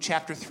to Luke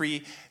chapter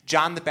 3,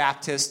 John the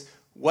Baptist.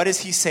 What does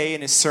he say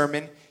in his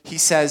sermon? He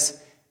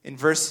says in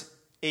verse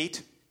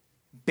 8,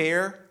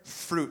 "Bear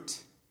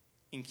fruit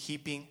in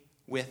keeping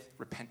with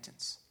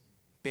repentance."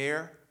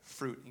 Bear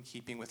fruit in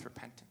keeping with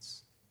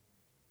repentance.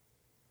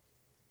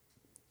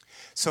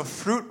 So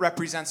fruit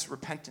represents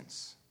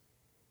repentance.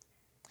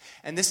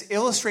 And this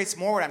illustrates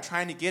more what I'm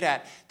trying to get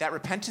at, that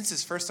repentance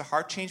is first a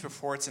heart change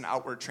before it's an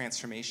outward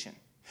transformation.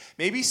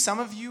 Maybe some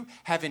of you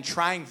have been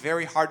trying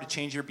very hard to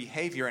change your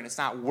behavior and it's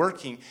not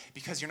working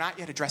because you're not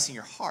yet addressing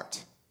your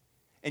heart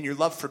and your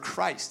love for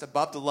Christ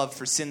above the love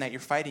for sin that you're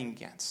fighting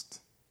against.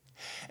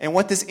 And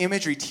what this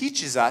imagery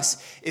teaches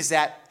us is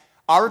that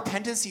our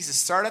repentance needs to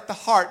start at the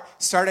heart,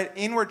 start at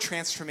inward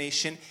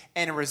transformation,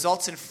 and it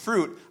results in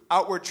fruit,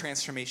 outward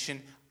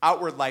transformation,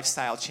 outward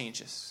lifestyle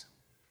changes.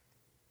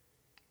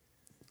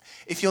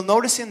 If you'll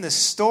notice in this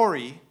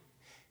story,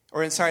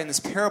 in this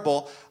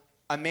parable,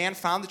 a man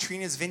found the tree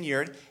in his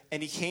vineyard,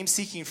 and he came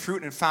seeking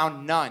fruit and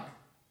found none.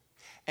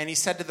 And he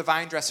said to the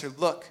vine dresser,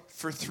 "Look,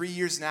 for 3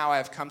 years now I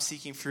have come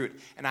seeking fruit,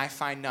 and I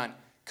find none.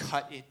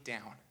 Cut it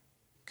down."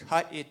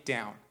 Cut it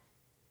down.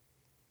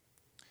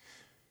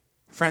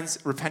 Friends,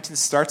 repentance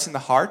starts in the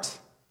heart,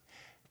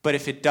 but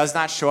if it does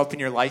not show up in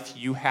your life,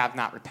 you have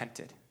not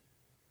repented.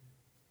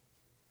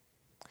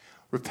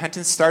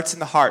 Repentance starts in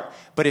the heart,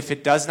 but if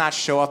it does not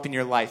show up in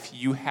your life,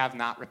 you have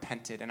not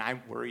repented, and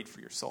I'm worried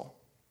for your soul.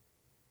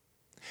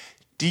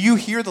 Do you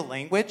hear the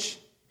language?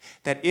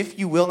 That if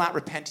you will not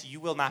repent, you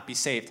will not be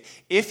saved.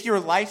 If your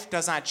life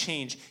does not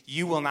change,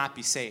 you will not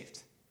be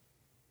saved.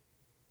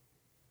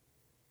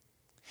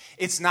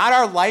 It's not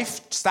our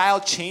lifestyle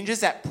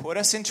changes that put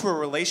us into a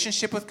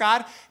relationship with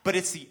God, but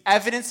it's the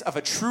evidence of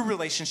a true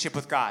relationship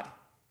with God.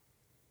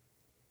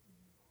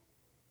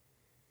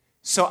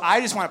 So I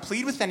just want to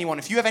plead with anyone,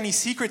 if you have any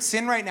secret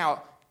sin right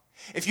now,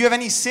 if you have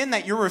any sin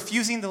that you're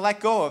refusing to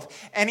let go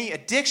of, any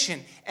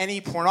addiction,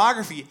 any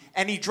pornography,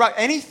 any drug,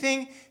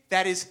 anything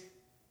that is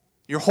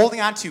you're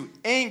holding on to,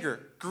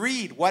 anger,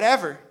 greed,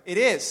 whatever it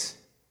is,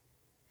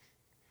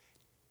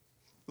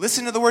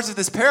 listen to the words of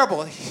this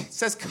parable. It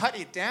says, cut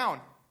it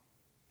down.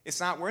 It's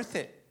not worth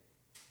it.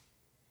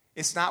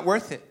 It's not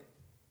worth it.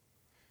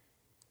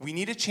 We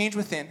need to change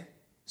within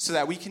so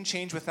that we can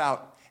change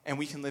without and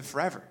we can live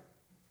forever.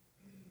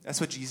 That's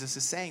what Jesus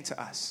is saying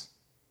to us.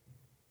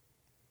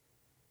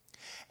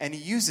 And he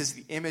uses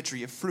the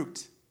imagery of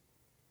fruit.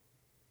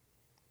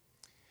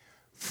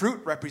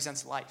 Fruit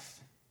represents life.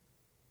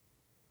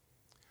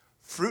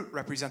 Fruit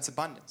represents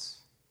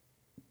abundance.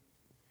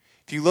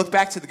 If you look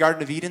back to the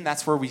Garden of Eden,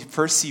 that's where we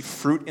first see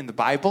fruit in the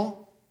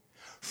Bible.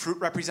 Fruit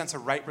represents a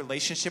right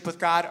relationship with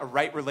God, a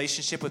right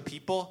relationship with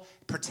people,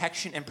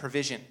 protection and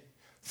provision.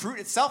 Fruit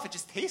itself, it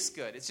just tastes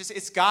good.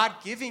 It's God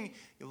giving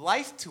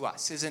life to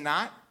us, is it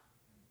not?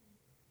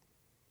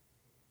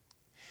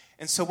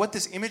 And so what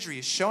this imagery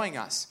is showing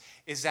us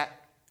is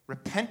that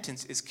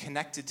repentance is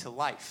connected to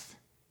life.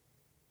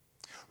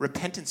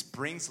 Repentance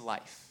brings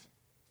life.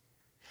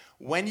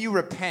 When you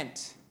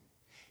repent,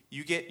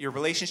 you get your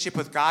relationship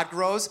with God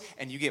grows,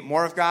 and you get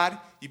more of God,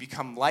 you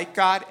become like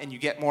God, and you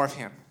get more of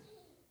him.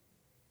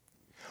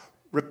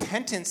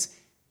 Repentance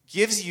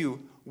gives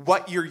you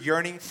what you're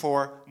yearning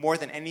for more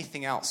than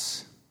anything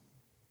else.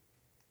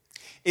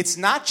 It's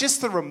not just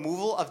the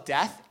removal of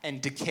death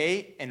and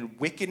decay and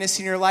wickedness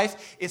in your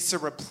life, it's the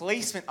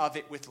replacement of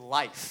it with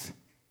life.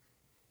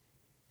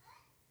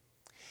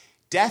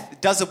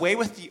 Death does away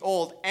with the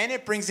old, and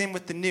it brings in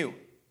with the new.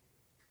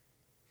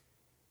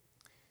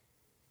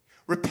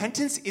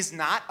 Repentance is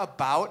not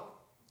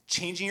about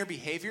changing your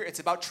behavior, it's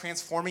about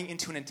transforming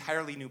into an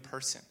entirely new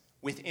person,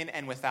 within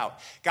and without.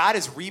 God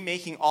is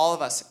remaking all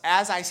of us,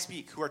 as I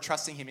speak, who are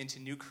trusting him, into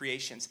new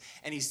creations,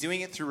 and he's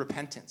doing it through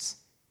repentance.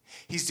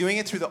 He's doing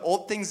it through the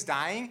old things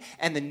dying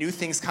and the new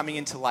things coming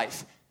into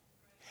life.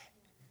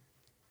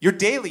 You're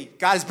daily,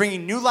 God is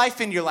bringing new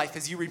life into your life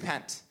as you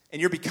repent. And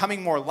you're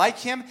becoming more like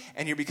him,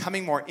 and you're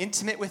becoming more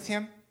intimate with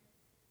him.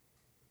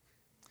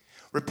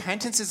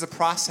 Repentance is a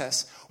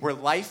process where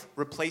life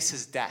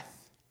replaces death.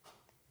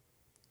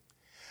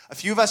 A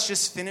few of us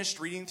just finished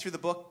reading through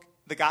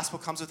the The Gospel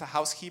Comes with a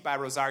House Key by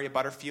Rosaria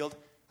Butterfield.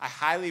 I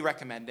highly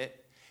recommend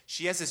it.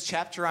 She has this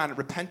chapter on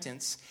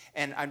repentance,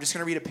 and I'm just going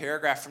to read a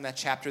paragraph from that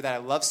chapter that I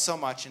love so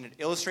much, and it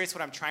illustrates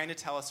what I'm trying to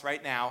tell us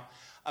right now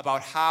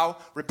about how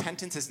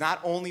repentance is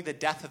not only the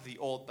death of the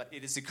old, but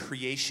it is the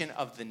creation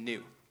of the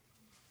new.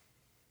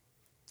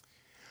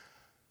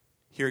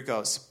 Here it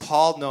goes.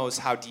 Paul knows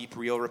how deep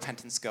real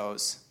repentance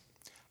goes,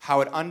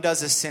 how it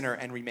undoes a sinner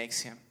and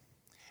remakes him,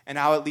 and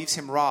how it leaves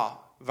him raw,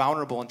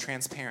 vulnerable, and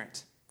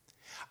transparent.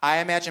 I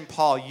imagine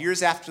Paul,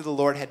 years after the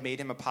Lord had made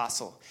him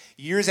apostle,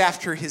 years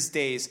after his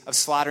days of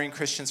slaughtering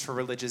Christians for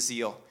religious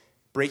zeal,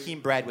 breaking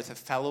bread with a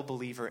fellow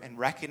believer and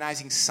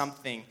recognizing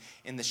something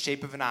in the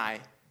shape of an eye,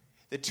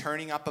 the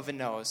turning up of a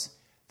nose,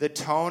 the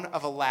tone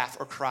of a laugh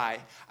or cry.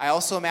 I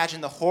also imagine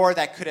the horror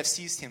that could have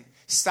seized him,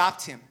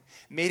 stopped him,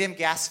 made him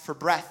gasp for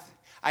breath.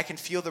 I can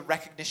feel the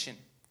recognition,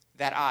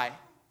 that eye,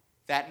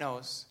 that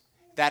nose,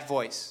 that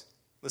voice.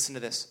 Listen to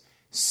this.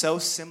 So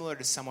similar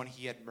to someone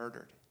he had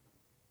murdered.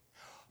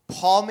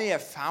 Paul may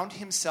have found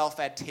himself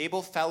at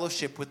table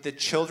fellowship with the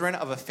children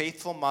of a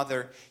faithful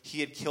mother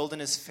he had killed in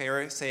his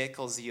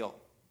pharisaical zeal.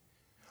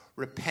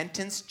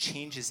 Repentance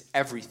changes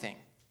everything.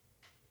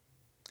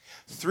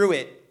 Through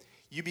it,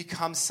 you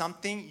become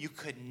something you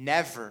could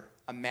never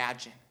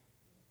imagine.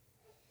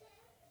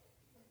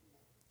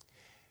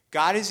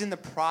 God is in the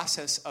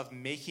process of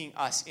making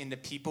us into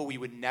people we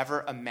would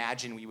never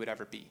imagine we would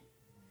ever be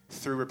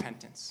through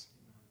repentance.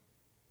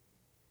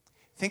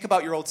 Think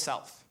about your old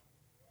self.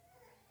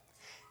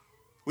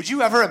 Would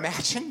you ever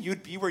imagine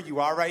you'd be where you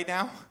are right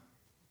now?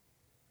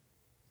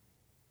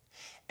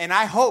 And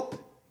I hope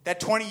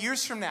that 20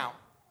 years from now,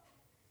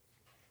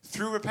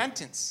 through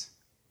repentance,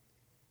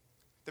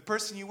 the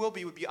person you will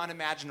be would be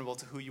unimaginable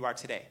to who you are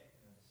today.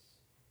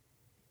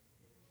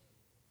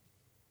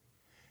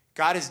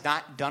 God is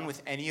not done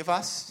with any of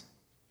us.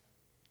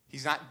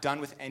 He's not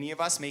done with any of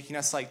us, making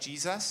us like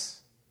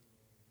Jesus.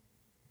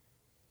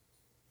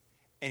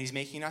 And he's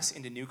making us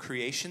into new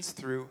creations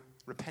through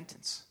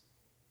repentance.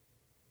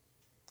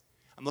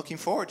 I'm looking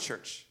forward,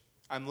 church.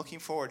 I'm looking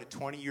forward to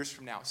 20 years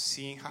from now,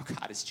 seeing how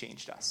God has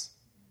changed us.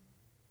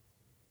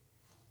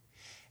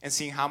 And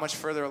seeing how much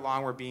further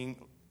along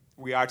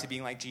we are to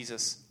being like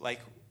Jesus, like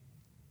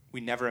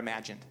we never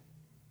imagined.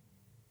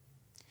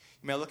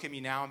 You may look at me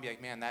now and be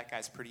like, man, that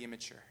guy's pretty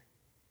immature.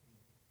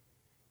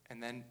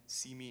 And then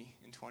see me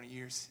in 20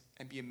 years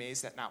and be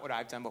amazed at not what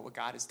I've done, but what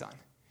God has done.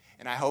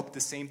 And I hope the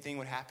same thing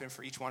would happen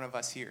for each one of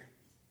us here.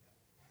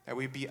 That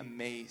we'd be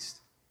amazed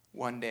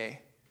one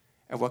day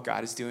at what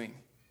God is doing.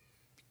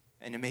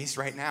 And amazed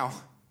right now.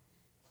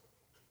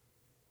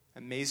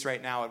 Amazed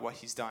right now at what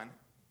he's done.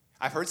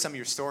 I've heard some of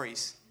your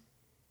stories.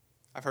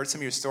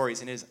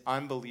 And it is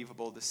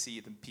unbelievable to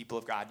see the people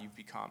of God you've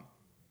become.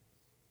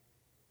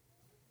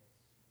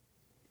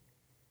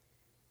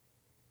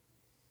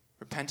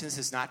 Repentance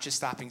is not just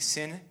stopping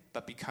sin,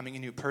 but becoming a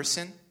new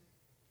person.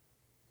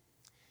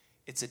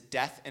 It's a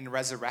death and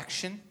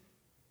resurrection.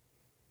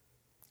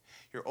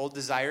 Your old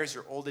desires,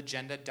 your old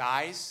agenda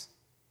dies.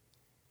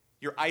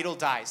 Your idol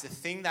dies. The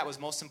thing that was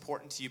most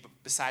important to you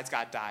besides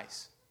God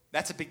dies.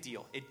 That's a big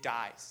deal. It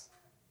dies.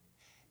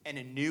 And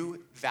a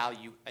new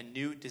value, a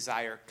new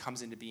desire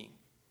comes into being.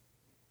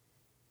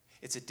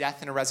 It's a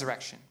death and a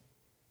resurrection.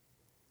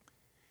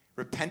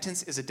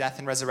 Repentance is a death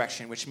and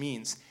resurrection, which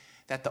means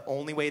that the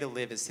only way to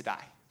live is to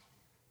die.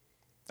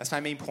 That's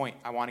my main point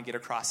I want to get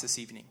across this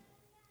evening.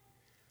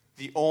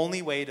 The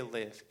only way to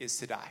live is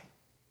to die.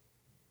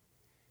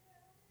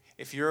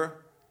 If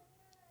you're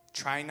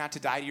trying not to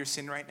die to your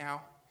sin right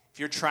now, if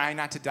you're trying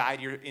not to die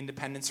to your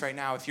independence right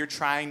now, if you're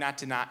trying not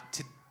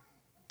to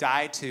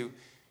die to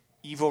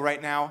evil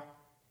right now,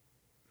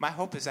 my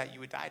hope is that you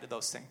would die to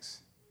those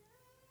things.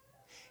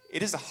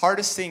 It is the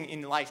hardest thing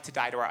in life to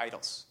die to our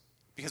idols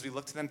because we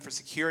look to them for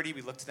security,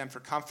 we look to them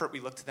for comfort, we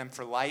look to them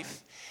for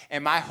life.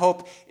 And my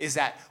hope is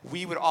that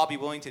we would all be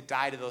willing to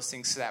die to those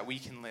things so that we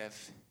can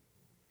live.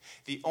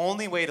 The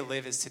only way to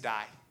live is to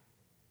die.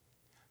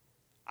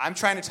 I'm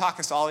trying to talk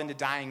us all into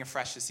dying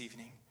afresh this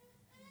evening.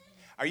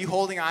 Are you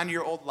holding on to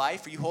your old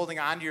life? Are you holding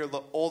on to your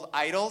old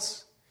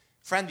idols?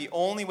 Friend, the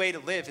only way to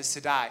live is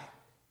to die.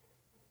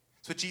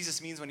 That's what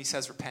Jesus means when he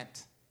says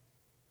repent.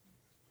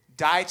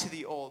 Die to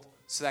the old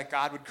so that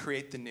God would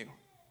create the new.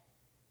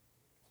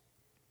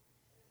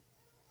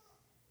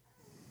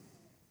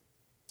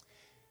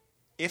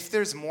 If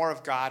there's more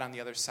of God on the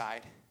other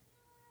side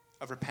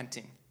of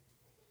repenting,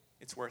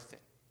 it's worth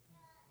it.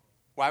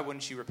 Why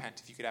wouldn't you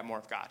repent if you could have more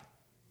of God?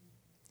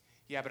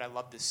 Yeah, but I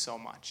love this so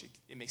much.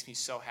 It makes me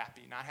so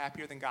happy. Not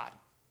happier than God.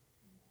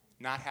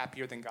 Not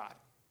happier than God.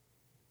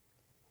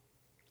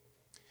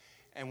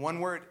 And one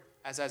word,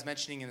 as I was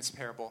mentioning in this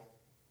parable,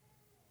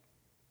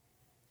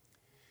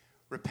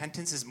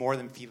 repentance is more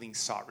than feeling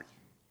sorry.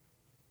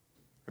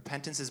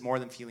 Repentance is more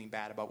than feeling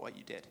bad about what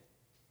you did.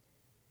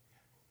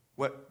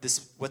 What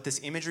this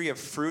imagery of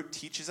fruit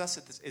teaches us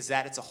is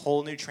that it's a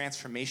whole new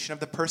transformation of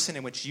the person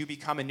in which you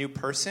become a new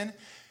person,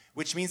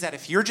 which means that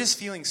if you're just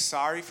feeling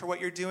sorry for what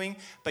you're doing,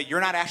 but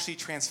you're not actually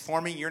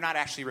transforming, you're not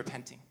actually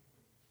repenting.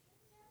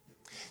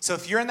 So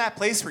if you're in that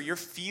place where you're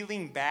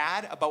feeling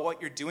bad about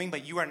what you're doing,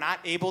 but you are not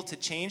able to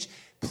change,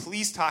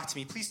 please talk to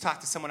me. Please talk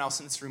to someone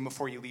else in this room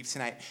before you leave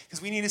tonight, because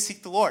we need to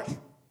seek the Lord.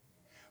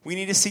 We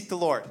need to seek the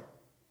Lord.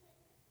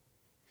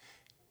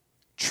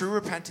 True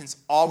repentance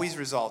always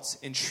results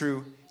in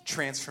true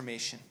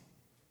transformation.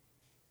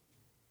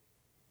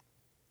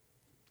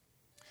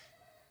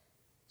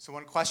 So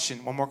one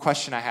more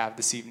question I have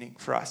this evening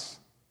for us.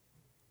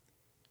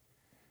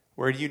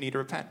 Where do you need to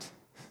repent?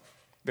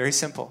 Very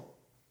simple.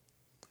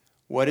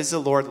 What is the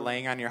Lord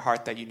laying on your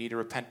heart that you need to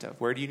repent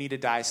of? Where do you need to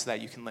die so that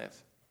you can live?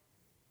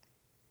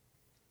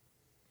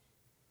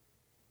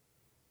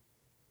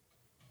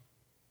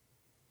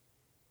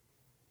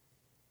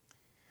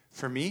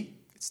 For me,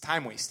 it's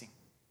time wasting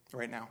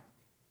right now.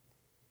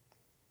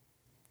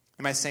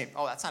 Am I saying,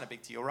 oh, that's not a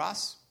big deal,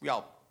 Ross? We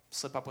all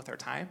slip up with our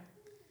time.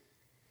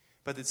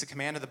 But it's a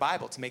command of the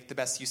Bible to make the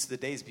best use of the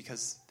days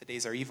because the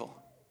days are evil.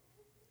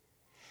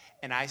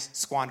 And I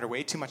squander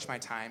way too much of my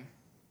time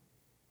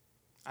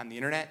on the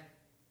internet,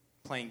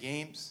 playing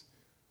games,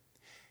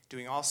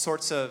 doing all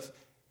sorts of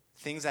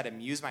things that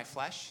amuse my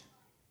flesh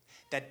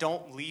that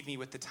don't leave me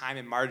with the time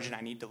and margin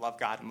I need to love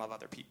God and love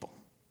other people.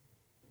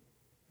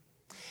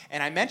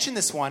 And I mention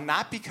this one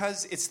not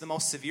because it's the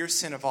most severe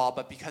sin of all,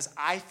 but because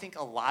I think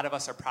a lot of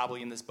us are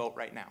probably in this boat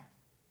right now.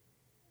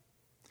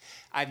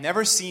 I've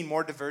never seen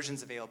more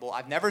diversions available.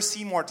 I've never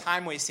seen more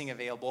time wasting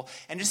available.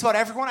 And just about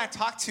everyone I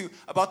talk to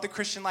about the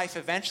Christian life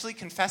eventually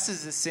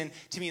confesses this sin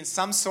to me in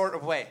some sort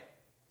of way.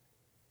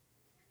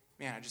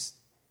 Man, I just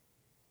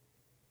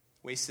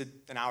wasted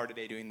an hour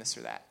today doing this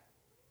or that.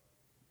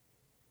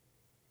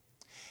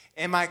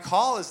 And my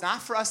call is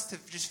not for us to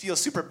just feel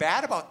super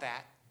bad about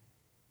that,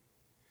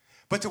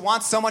 but to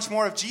want so much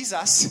more of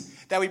Jesus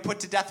that we put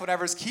to death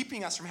whatever is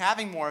keeping us from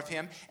having more of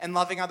him and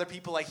loving other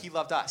people like he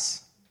loved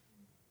us.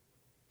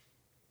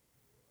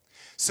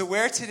 So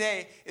where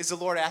today is the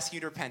Lord asking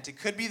you to repent? It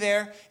could be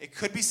there. It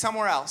could be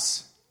somewhere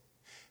else.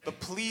 But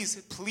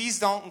please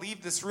don't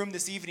leave this room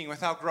this evening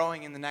without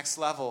growing in the next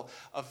level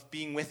of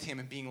being with him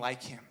and being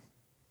like him.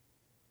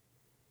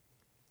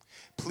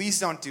 Please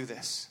don't do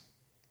this.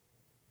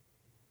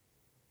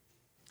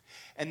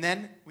 And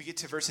then we get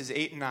to verses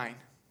 8 and 9.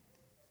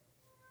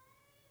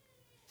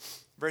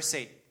 Verse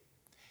 8.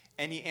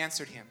 And he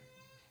answered him,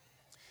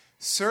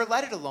 Sir,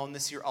 let it alone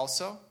this year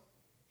also,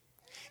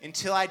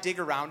 until I dig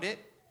around it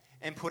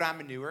and put on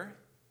manure.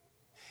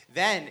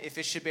 Then, if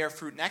it should bear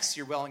fruit next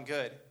year, well and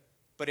good.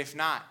 But if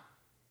not,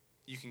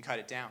 you can cut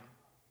it down.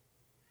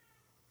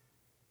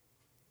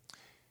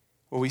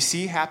 What we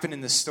see happen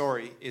in this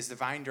story is the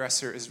vine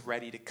dresser is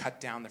ready to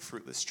cut down the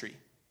fruitless tree.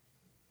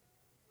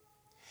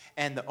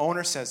 And the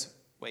owner says,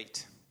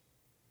 wait.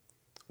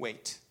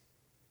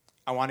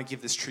 I want to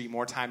give this tree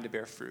more time to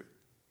bear fruit.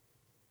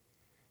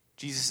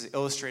 Jesus is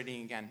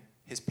illustrating again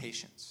his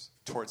patience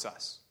towards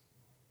us.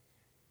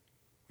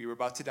 We were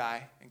about to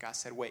die, and God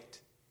said, wait.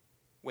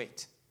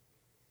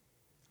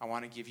 I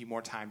want to give you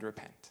more time to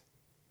repent.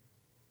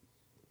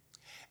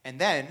 And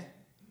then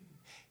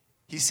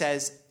he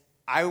says,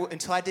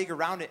 until I dig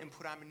around it and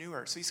put on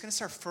manure. So he's going to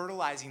start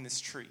fertilizing this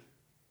tree.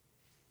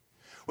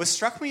 What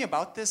struck me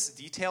about this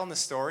detail in the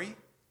story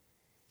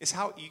is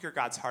how eager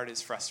God's heart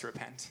is for us to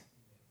repent.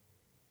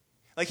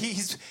 Like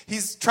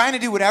he's trying to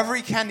do whatever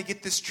he can to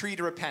get this tree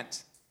to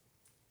repent.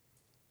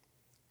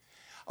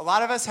 A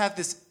lot of us have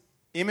this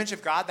image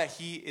of God that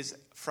he is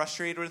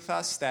frustrated with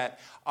us, that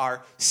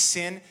our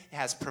sin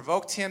has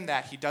provoked him,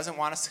 that he doesn't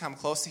want us to come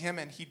close to him,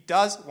 and he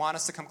does want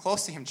us to come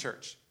close to him,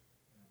 church.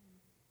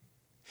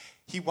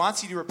 He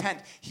wants you to repent.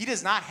 He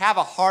does not have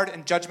a hard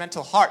and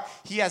judgmental heart.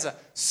 He has a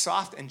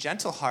soft and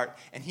gentle heart,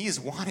 and he is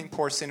wanting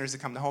poor sinners to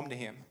come home to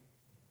him.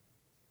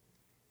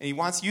 And he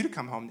wants you to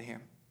come home to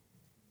him.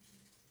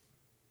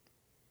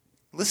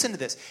 Listen to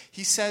this.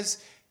 He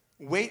says,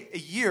 wait a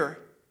year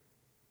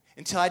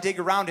until I dig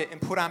around it and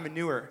put on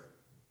manure.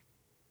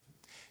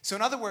 So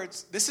in other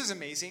words, this is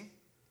amazing.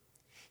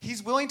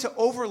 He's willing to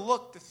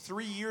overlook the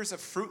 3 years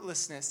of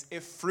fruitlessness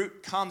if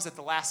fruit comes at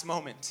the last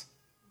moment.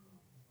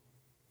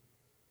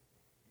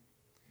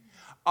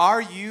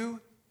 Are you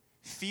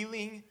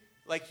feeling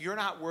like you're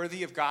not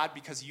worthy of God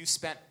because you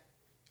spent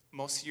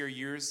most of your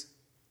years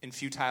in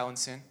futile and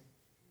sin?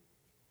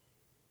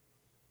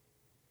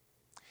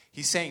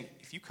 He's saying,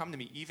 if you come to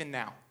me even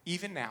now,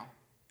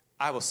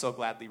 I will so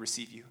gladly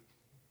receive you.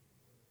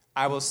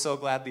 I will so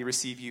gladly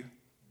receive you.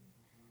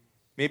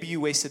 Maybe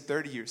you wasted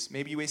 30 years.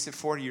 Maybe you wasted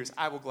 40 years.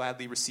 I will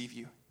gladly receive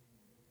you.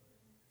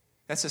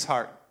 That's his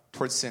heart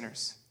towards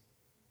sinners.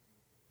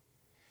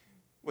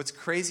 What's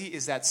crazy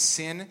is that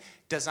sin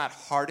does not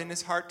harden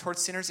his heart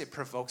towards sinners. It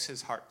provokes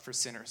his heart for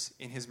sinners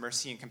in his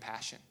mercy and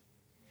compassion.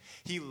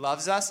 He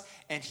loves us,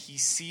 and he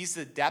sees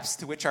the depths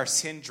to which our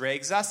sin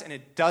drags us, and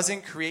it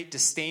doesn't create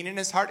disdain in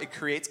his heart. It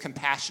creates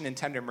compassion and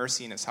tender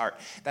mercy in his heart.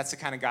 That's the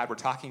kind of God we're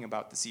talking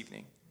about this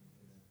evening.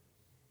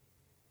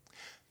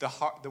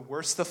 The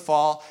worse the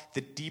fall,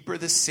 the deeper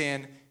the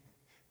sin,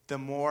 the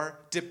more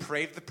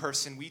depraved the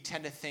person, we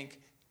tend to think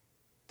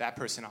that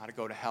person ought to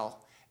go to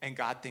hell. And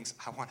God thinks,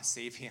 I want to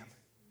save him.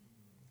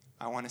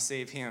 I want to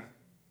save him.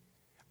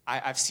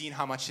 I've seen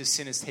how much his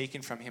sin is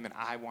taken from him, and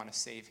I want to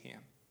save him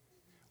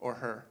or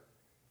her.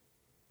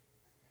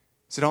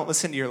 So don't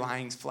listen to your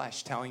lying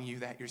flesh telling you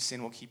that your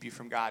sin will keep you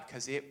from God,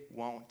 because it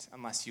won't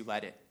unless you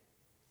let it.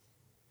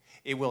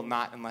 It will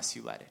not unless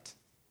you let it.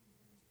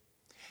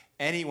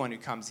 Anyone who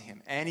comes to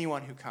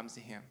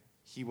him,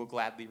 he will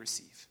gladly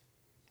receive.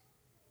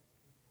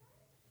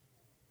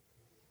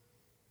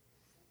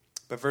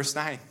 But verse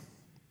 9,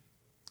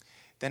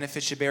 then if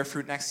it should bear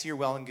fruit next year,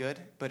 well and good,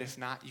 but if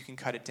not, you can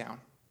cut it down.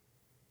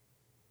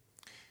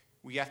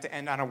 We have to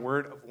end on a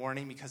word of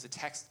warning because the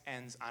text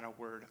ends on a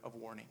word of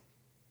warning.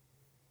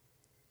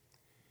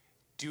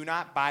 Do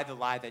not buy the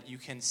lie that you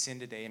can sin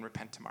today and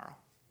repent tomorrow.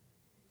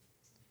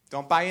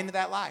 Don't buy into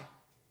that lie.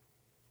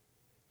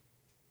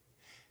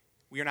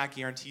 We are not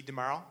guaranteed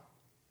tomorrow.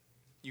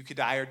 You could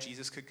die or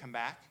Jesus could come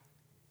back.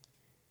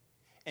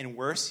 And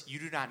worse, you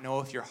do not know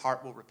if your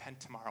heart will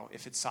repent tomorrow,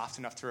 if it's soft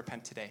enough to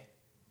repent today.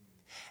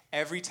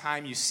 Every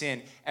time you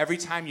sin, every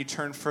time you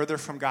turn further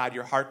from God,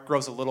 your heart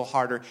grows a little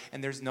harder,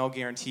 and there's no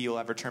guarantee you'll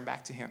ever turn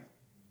back to him.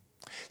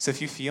 So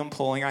if you feel him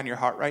pulling on your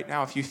heart right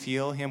now, if you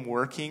feel him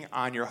working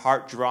on your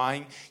heart,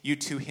 drawing you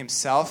to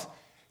himself,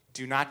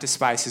 do not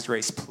despise his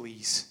grace,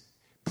 please.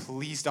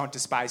 Please don't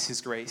despise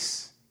his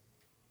grace.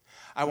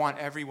 I want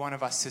every one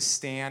of us to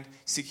stand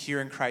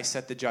secure in Christ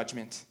at the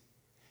judgment.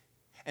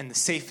 And the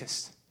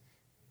safest,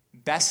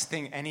 best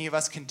thing any of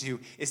us can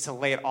do is to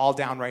lay it all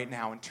down right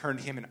now and turn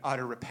to him in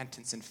utter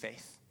repentance and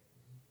faith.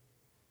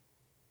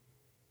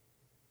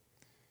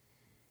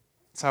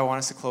 So I want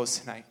us to close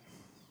tonight,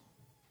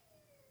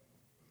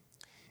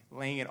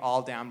 laying it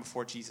all down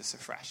before Jesus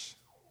afresh.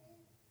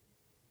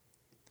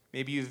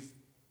 Maybe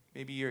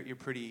you're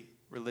pretty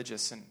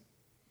religious and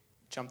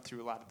jumped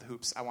through a lot of the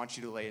hoops. I want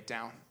you to lay it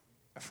down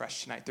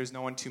afresh tonight. There's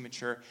no one too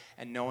mature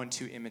and no one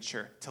too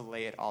immature to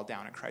lay it all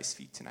down at Christ's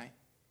feet tonight.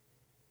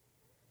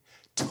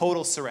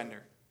 Total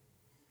surrender.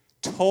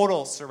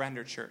 Total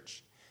surrender,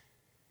 church.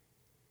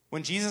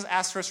 When Jesus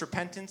asks for us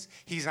repentance,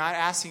 he's not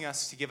asking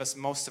us to give us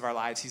most of our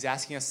lives. He's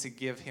asking us to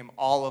give him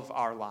all of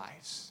our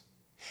lives.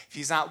 If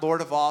he's not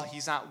Lord of all,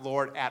 he's not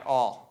Lord at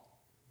all.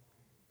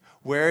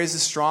 Where is the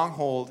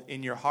stronghold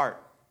in your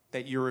heart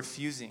that you're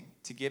refusing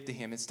to give to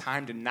him? It's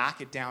time to knock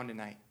it down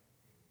tonight.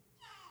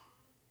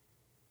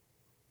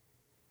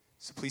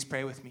 So please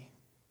pray with me.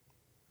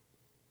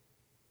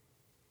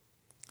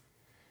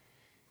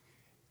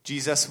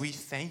 Jesus, we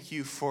thank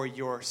you for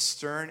your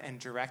stern and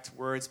direct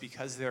words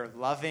because they're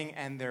loving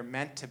and they're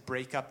meant to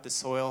break up the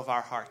soil of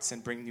our hearts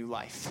and bring new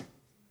life.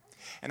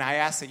 And I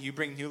ask that you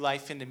bring new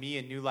life into me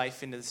and new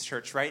life into this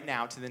church right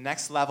now to the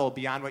next level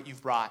beyond what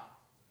you've brought.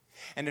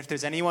 And if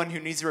there's anyone who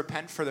needs to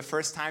repent for the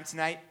first time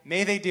tonight,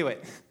 may they do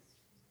it.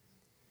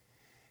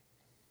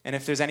 And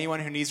if there's anyone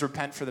who needs to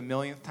repent for the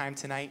millionth time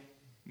tonight,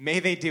 may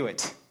they do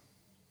it.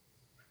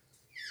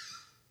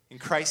 In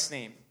Christ's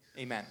name,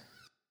 amen.